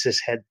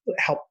influences had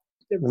helped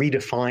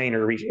redefine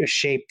or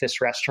reshape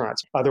this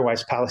restaurant's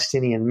otherwise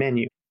Palestinian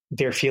menu.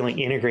 They're feeling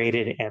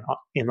integrated and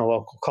in the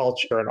local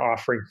culture and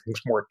offering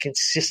things more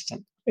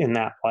consistent in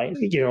that light.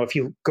 If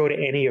you go to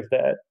any of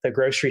the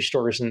grocery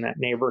stores in that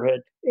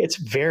neighborhood, it's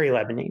very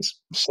Lebanese.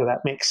 So that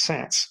makes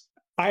sense.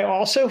 I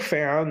also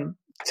found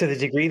To the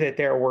degree that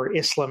there were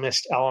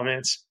Islamist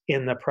elements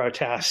in the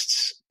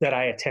protests that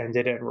I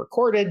attended and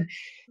recorded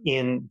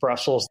in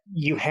Brussels,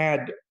 you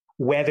had,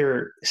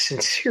 whether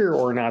sincere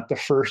or not, the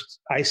first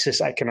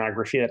ISIS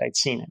iconography that I'd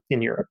seen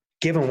in Europe.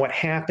 Given what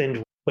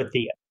happened with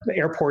the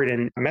airport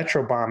and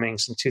metro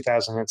bombings in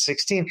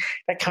 2016,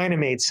 that kind of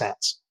made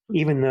sense,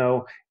 even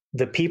though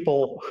the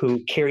people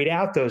who carried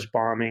out those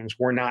bombings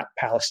were not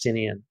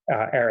Palestinian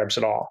Arabs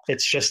at all.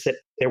 It's just that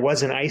there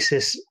was an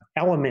ISIS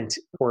element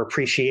or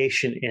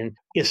appreciation in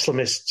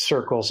Islamist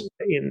circles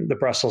in the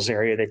Brussels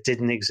area that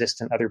didn't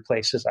exist in other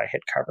places I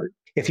had covered.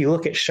 If you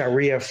look at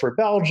Sharia for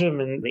Belgium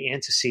and the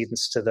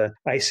antecedents to the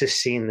ISIS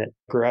scene that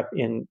grew up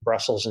in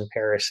Brussels and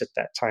Paris at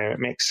that time, it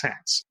makes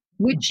sense.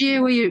 Which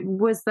year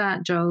was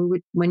that, Joel,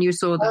 when you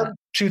saw that?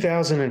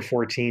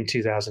 2014,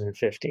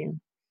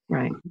 2015.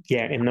 Right.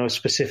 Yeah, in those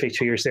specific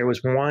 2 years, there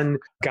was one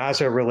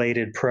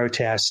Gaza-related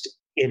protest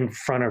in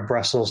front of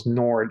Brussels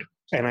Nord,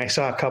 and I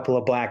saw a couple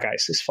of black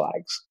ISIS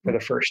flags for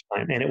the first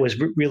time. And it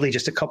was really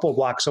just a couple of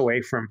blocks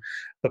away from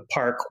the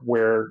park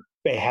where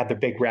they had the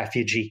big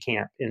refugee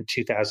camp in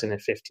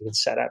 2015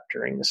 set up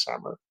during the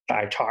summer.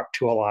 I talked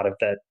to a lot of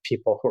the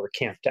people who were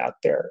camped out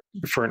there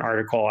for an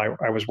article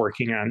I was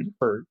working on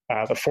for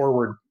the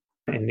Forward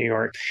in New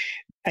York.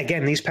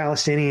 Again, these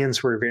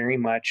Palestinians were very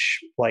much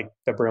like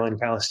the Berlin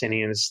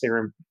Palestinians. They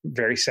were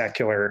very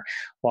secular.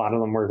 A lot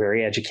of them were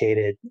very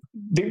educated.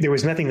 There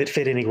was nothing that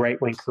fit any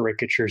right-wing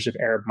caricatures of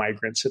Arab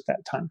migrants at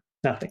that time.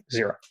 Nothing.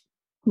 Zero.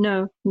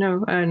 No.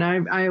 And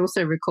I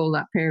also recall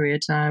that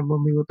period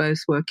when we were both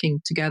working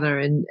together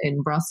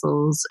in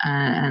Brussels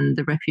and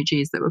the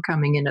refugees that were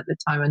coming in at the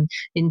time. And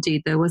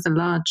indeed, there was a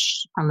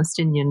large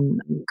Palestinian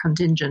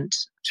contingent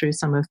through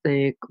some of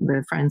the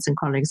friends and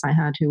colleagues I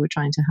had who were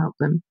trying to help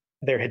them.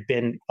 There had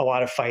been a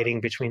lot of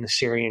fighting between the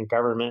Syrian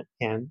government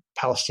and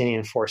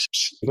Palestinian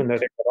forces, even though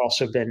there had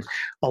also been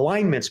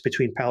alignments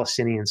between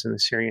Palestinians and the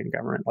Syrian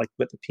government, like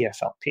with the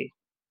PFLP.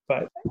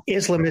 But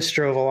Islamists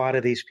drove a lot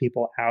of these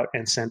people out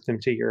and sent them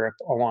to Europe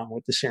along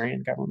with the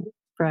Syrian government.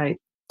 Right.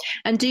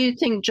 And do you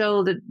think,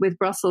 Joel, that with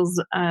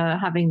Brussels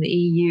having the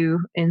EU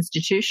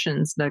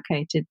institutions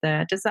located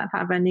there, does that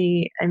have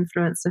any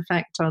influence,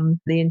 effect on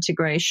the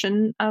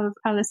integration of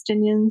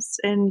Palestinians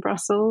in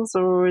Brussels,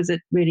 or is it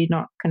really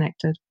not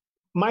connected?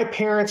 My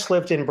parents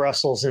lived in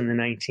Brussels in the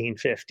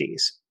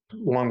 1950s,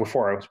 long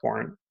before I was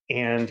born.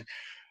 And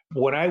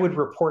when I would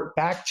report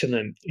back to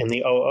them in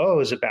the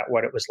OOs about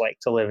what it was like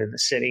to live in the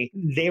city,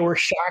 they were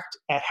shocked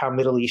at how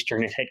Middle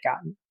Eastern it had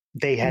gotten.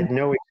 They had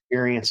no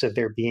experience of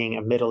there being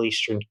a Middle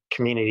Eastern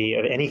community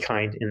of any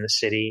kind in the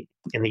city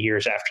in the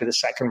years after the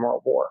Second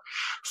World War.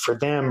 For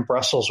them,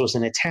 Brussels was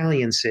an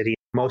Italian city.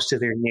 Most of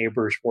their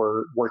neighbors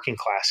were working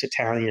class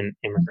Italian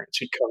immigrants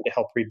who'd come to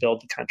help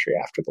rebuild the country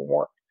after the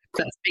war.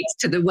 That speaks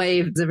to the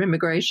waves of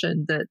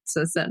immigration that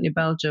certainly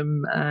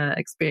Belgium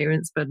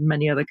experienced, but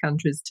many other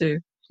countries too.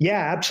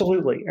 Yeah,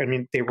 absolutely. I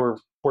mean, they were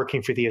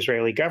working for the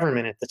Israeli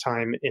government at the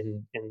time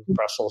in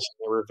Brussels.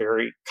 And they were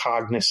very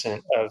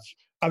cognizant of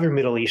other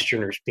Middle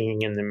Easterners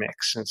being in the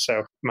mix. And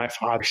so my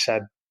father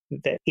said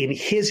that in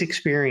his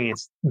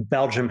experience,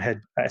 Belgium had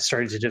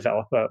started to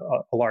develop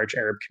a large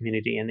Arab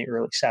community in the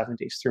early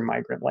 70s through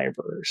migrant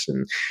laborers,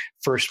 and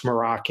first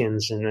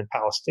Moroccans and then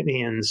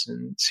Palestinians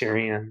and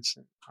Syrians.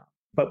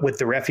 But with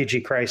the refugee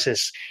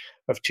crisis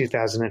of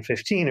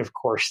 2015, of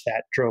course,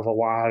 that drove a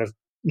lot of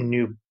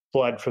new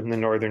blood from the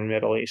northern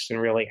Middle East and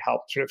really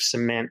helped sort of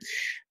cement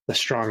the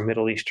strong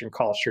Middle Eastern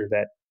culture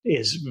that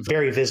is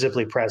very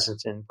visibly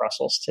present in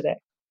Brussels today.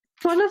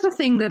 One other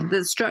thing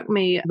that struck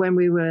me when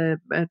we were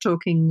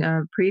talking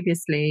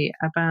previously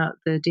about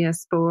the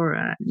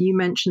diaspora, you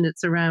mentioned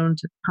it's around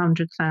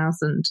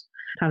 100,000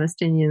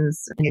 Palestinians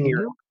in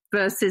Europe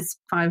versus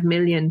 5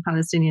 million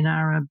Palestinian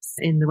Arabs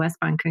in the West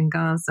Bank and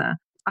Gaza.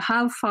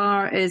 How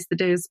far is the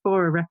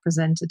diaspora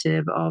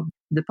representative of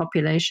the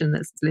population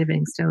that's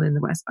living still in the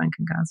West Bank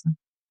and Gaza?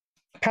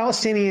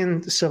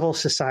 Palestinian civil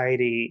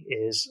society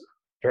is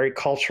very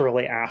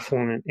culturally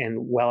affluent and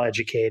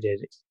well-educated.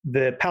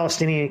 The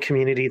Palestinian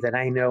community that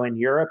I know in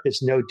Europe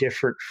is no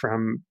different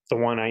from the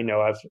one I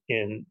know of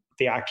in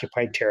the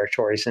occupied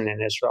territories and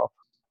in Israel.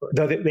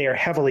 Though they are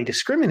heavily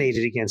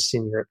discriminated against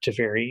in Europe to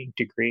varying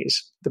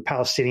degrees, the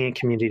Palestinian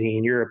community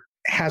in Europe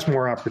has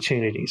more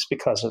opportunities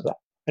because of that.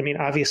 I mean,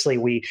 obviously,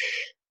 we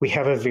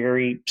have a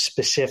very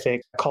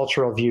specific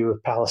cultural view of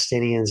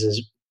Palestinians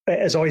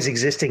as always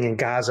existing in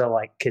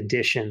Gaza-like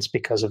conditions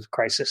because of the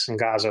crisis in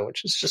Gaza,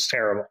 which is just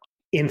terrible.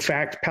 In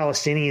fact,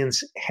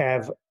 Palestinians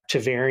have, to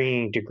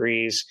varying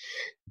degrees,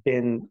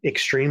 been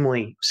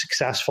extremely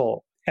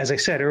successful. As I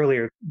said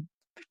earlier,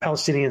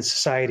 Palestinian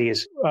society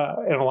is,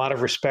 in a lot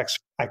of respects,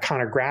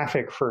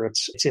 iconographic for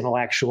its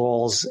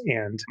intellectuals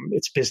and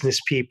its business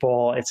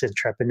people, its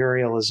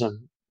entrepreneurialism.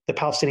 The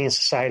Palestinian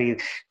society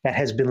that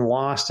has been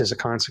lost as a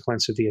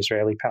consequence of the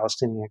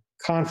Israeli-Palestinian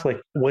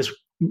conflict was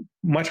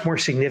much more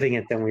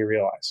significant than we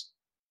realize.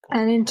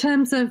 And in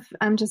terms of,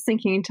 I'm just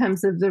thinking in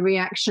terms of the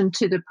reaction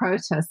to the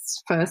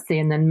protests firstly,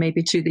 and then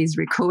maybe to these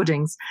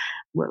recordings,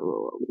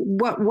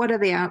 what are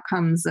the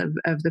outcomes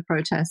of the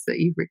protests that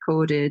you've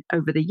recorded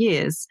over the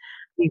years?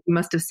 You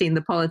must have seen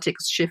the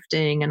politics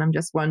shifting, and I'm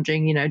just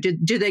wondering,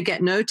 do they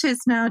get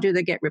noticed now? Do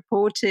they get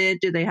reported?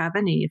 Do they have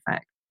any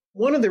effect?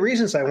 One of the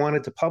reasons I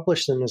wanted to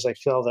publish them is I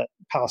feel that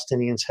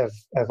Palestinians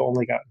have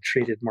only gotten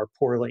treated more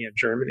poorly in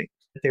Germany.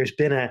 There's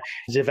been a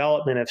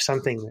development of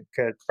something that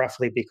could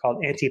roughly be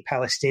called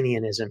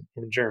anti-Palestinianism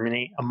in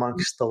Germany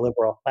amongst the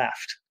liberal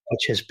left,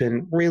 which has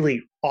been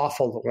really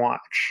awful to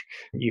watch.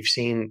 You've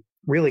seen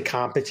really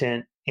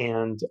competent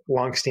and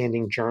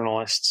longstanding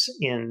journalists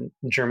in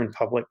German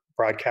public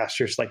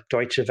broadcasters like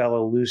Deutsche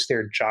Welle lose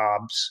their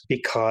jobs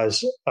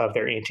because of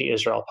their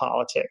anti-Israel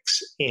politics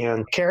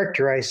and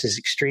characterized as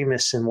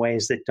extremists in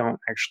ways that don't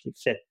actually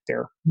fit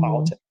their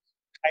politics.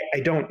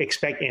 I don't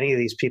expect any of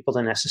these people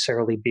to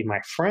necessarily be my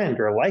friend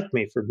or like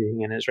me for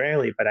being an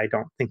Israeli, but I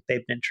don't think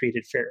they've been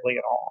treated fairly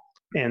at all.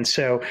 And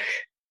so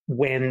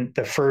when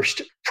the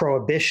first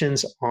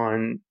prohibitions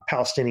on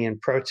Palestinian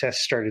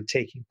protests started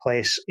taking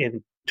place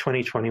in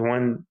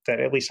 2021, that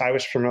at least I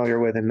was familiar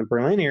with in the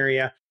Berlin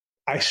area,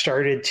 I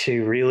started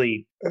to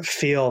really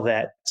feel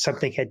that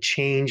something had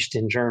changed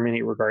in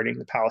Germany regarding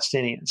the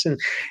Palestinians.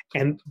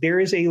 And there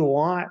is a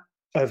lot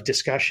of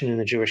discussion in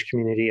the Jewish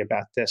community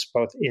about this,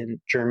 both in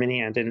Germany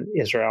and in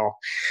Israel,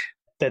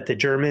 that the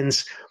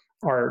Germans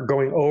are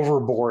going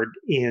overboard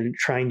in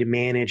trying to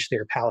manage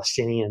their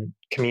Palestinian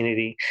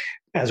community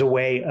as a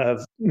way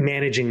of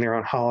managing their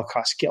own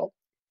Holocaust guilt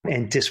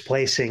and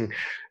displacing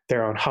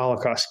their own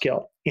Holocaust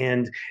guilt.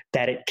 And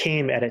that it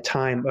came at a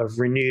time of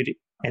renewed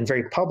and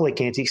very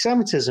public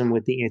anti-Semitism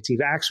with the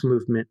anti-vax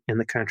movement in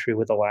the country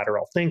with the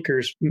lateral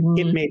thinkers.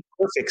 It made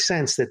perfect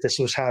sense that this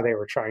was how they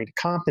were trying to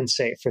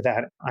compensate for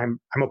that. I'm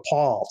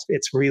appalled.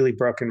 It's really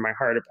broken my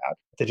heart about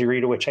the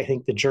degree to which I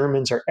think the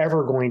Germans are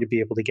ever going to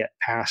be able to get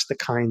past the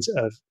kinds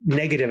of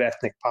negative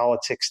ethnic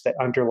politics that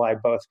underlie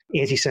both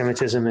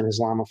anti-Semitism and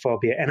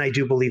Islamophobia. And I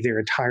do believe they're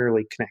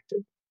entirely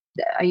connected.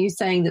 Are you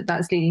saying that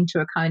that's leading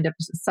to a kind of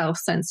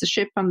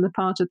self-censorship on the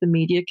part of the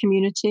media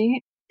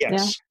community? Yes.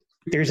 Yeah.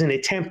 There's an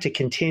attempt to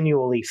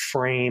continually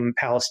frame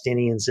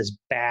Palestinians as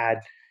bad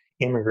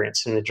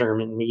immigrants in the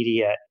German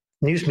media.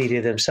 News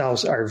media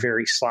themselves are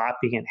very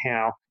sloppy in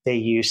how they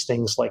use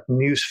things like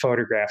news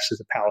photographs of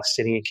the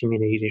Palestinian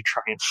community to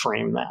try and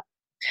frame that.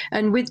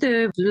 And with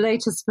the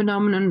latest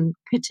phenomenon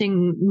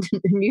hitting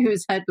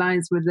news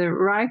headlines with the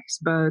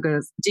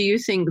Reichsbürgers, do you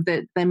think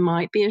that there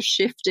might be a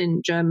shift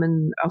in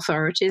German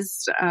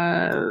authorities'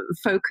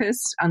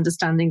 focus,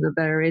 understanding that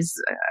there is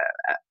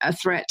a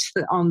threat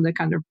on the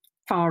kind of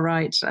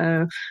far-right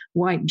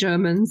white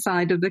German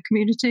side of the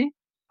community?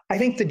 I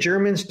think the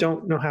Germans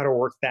don't know how to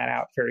work that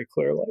out very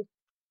clearly.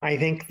 I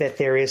think that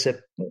there is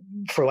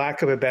for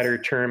lack of a better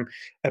term,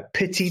 a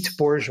petite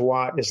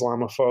bourgeois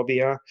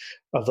Islamophobia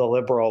of the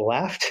liberal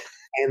left.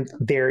 And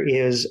there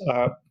is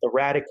the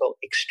radical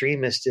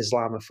extremist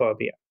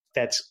Islamophobia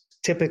that's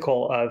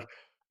typical of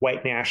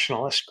white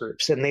nationalist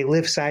groups. And they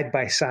live side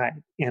by side.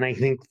 And I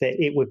think that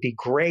it would be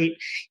great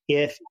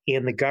if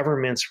in the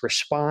government's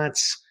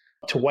response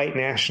to white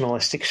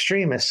nationalist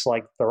extremists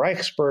like the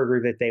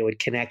Reichsbürger, that they would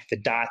connect the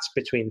dots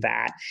between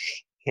that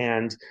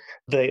and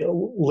the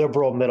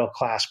liberal middle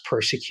class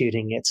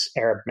persecuting its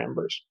Arab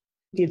members.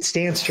 It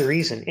stands to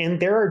reason. And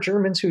there are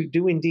Germans who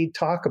do indeed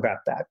talk about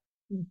that.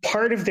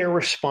 Part of their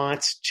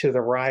response to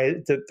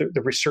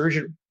the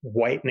resurgent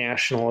white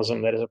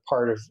nationalism that is a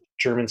part of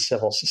German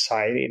civil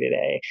society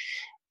today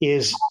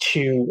is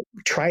to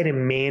try to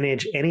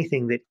manage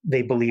anything that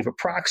they believe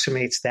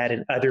approximates that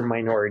in other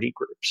minority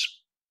groups.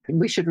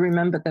 We should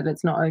remember that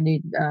it's not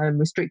only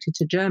restricted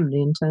to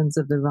Germany in terms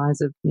of the rise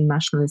of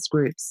nationalist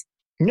groups.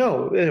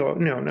 No.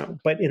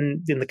 But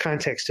in the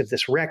context of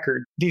this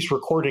record, these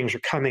recordings are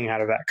coming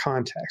out of that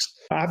context.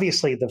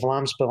 Obviously, the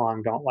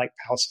Vlaams-Belang don't like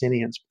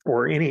Palestinians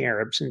or any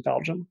Arabs in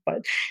Belgium,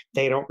 but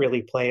they don't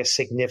really play a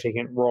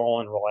significant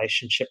role in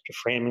relationship to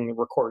framing the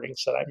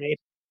recordings that I made.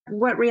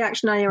 What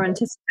reaction are you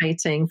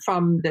anticipating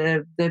from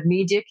the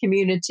media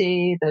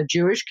community, the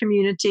Jewish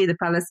community, the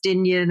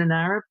Palestinian and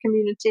Arab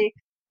community?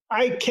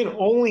 I can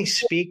only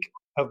speak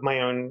of my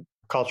own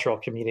cultural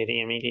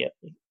community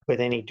immediately with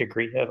any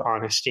degree of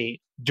honesty.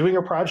 Doing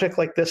a project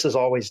like this is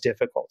always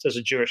difficult as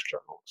a Jewish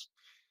journalist,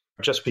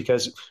 just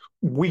because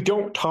we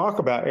don't talk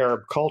about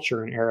Arab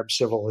culture and Arab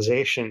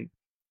civilization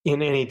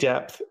in any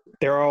depth.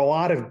 There are a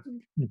lot of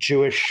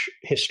Jewish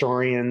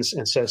historians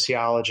and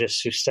sociologists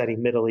who study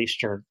Middle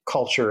Eastern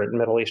culture and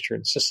Middle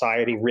Eastern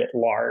society writ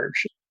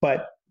large,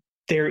 but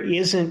there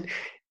isn't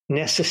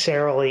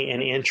necessarily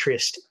an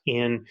interest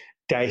in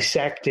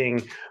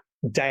dissecting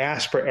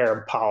diaspora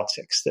Arab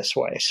politics this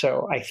way.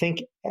 So I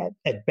think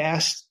at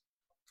best,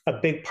 a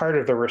big part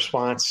of the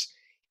response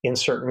in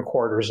certain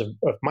quarters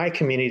of my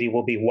community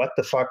will be, what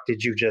the fuck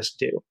did you just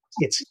do?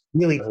 It's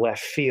really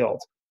left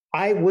field.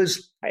 I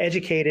was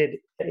educated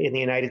in the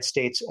United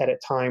States at a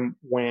time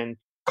when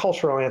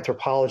cultural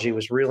anthropology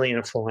was really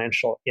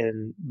influential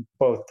in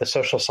both the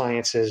social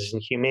sciences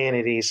and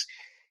humanities,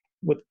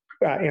 with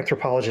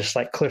anthropologists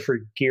like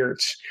Clifford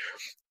Geertz,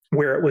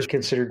 where it was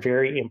considered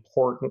very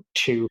important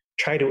to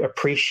try to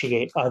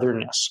appreciate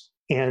otherness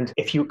And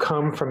if you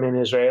come from an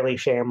Israeli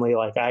family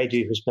like I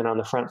do, who's been on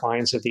the front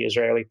lines of the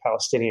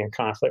Israeli-Palestinian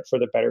conflict for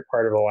the better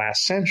part of the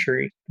last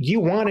century,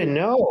 you want to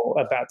know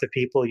about the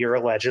people you're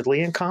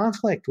allegedly in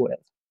conflict with.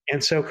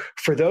 And so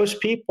for those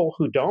people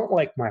who don't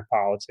like my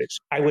politics,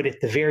 I would at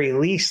the very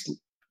least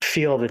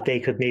feel that they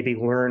could maybe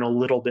learn a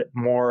little bit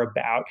more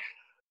about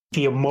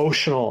the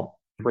emotional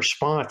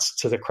response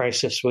to the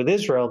crisis with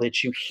Israel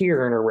that you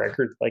hear in a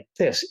record like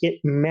this.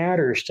 It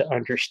matters to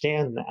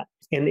understand that.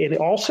 And it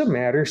also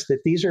matters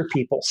that these are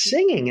people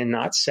singing and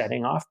not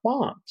setting off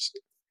bombs.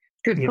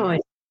 Good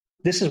point.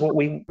 This is what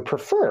we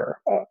prefer,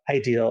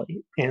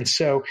 ideally. And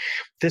so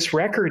this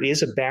record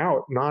is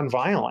about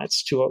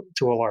nonviolence to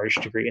a large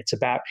degree. It's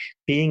about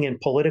being in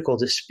political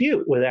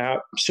dispute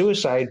without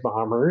suicide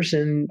bombers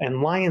and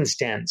lions'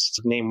 dens,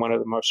 to name one of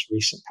the most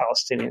recent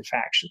Palestinian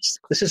factions.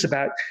 This is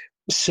about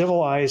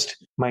civilized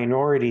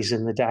minorities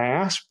in the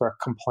diaspora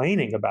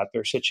complaining about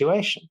their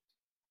situation.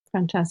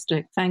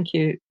 Fantastic. Thank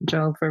you,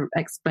 Joel, for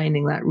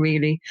explaining that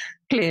really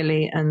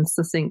clearly and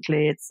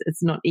succinctly.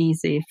 It's not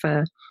easy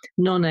for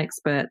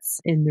non-experts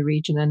in the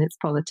region and its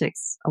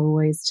politics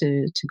always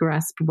to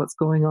grasp what's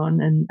going on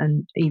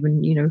and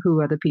even,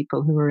 who are the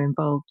people who are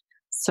involved.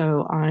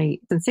 So I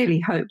sincerely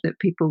hope that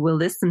people will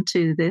listen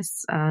to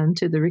this and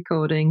to the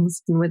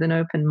recordings with an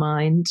open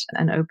mind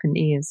and open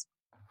ears.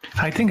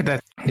 I think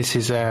that this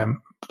is a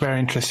very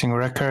interesting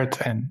record,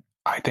 and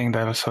I think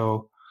that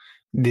also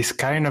this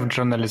kind of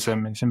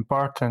journalism is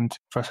important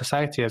for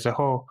society as a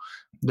whole.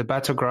 The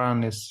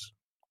Battleground is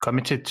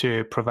committed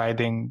to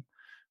providing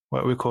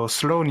what we call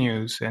slow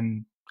news,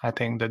 and I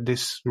think that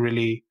this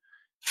really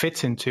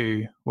fits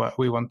into what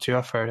we want to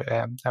offer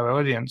our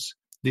audience.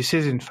 This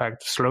is, in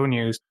fact, slow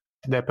news,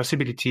 the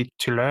possibility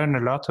to learn a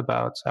lot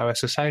about our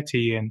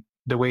society and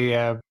the way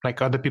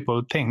other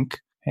people think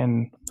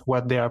and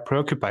what they are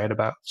preoccupied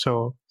about.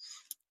 So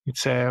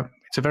it's a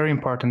very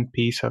important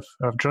piece of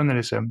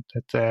journalism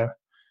that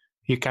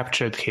you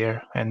captured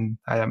here, and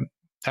I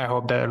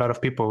hope that a lot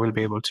of people will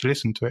be able to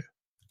listen to it.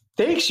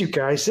 Thanks, you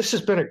guys. This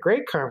has been a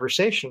great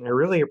conversation. I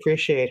really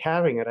appreciate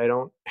having it. I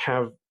don't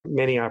have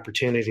many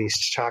opportunities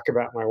to talk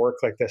about my work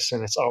like this,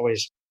 and it's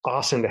always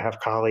awesome to have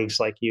colleagues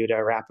like you to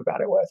rap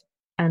about it with.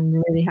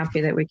 And really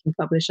happy that we can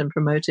publish and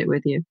promote it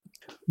with you.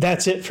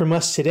 That's it from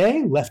us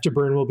today. Left to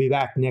Burn will be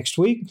back next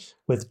week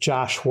with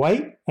Josh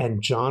White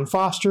and John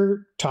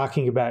Foster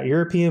talking about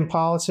European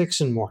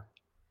politics and more.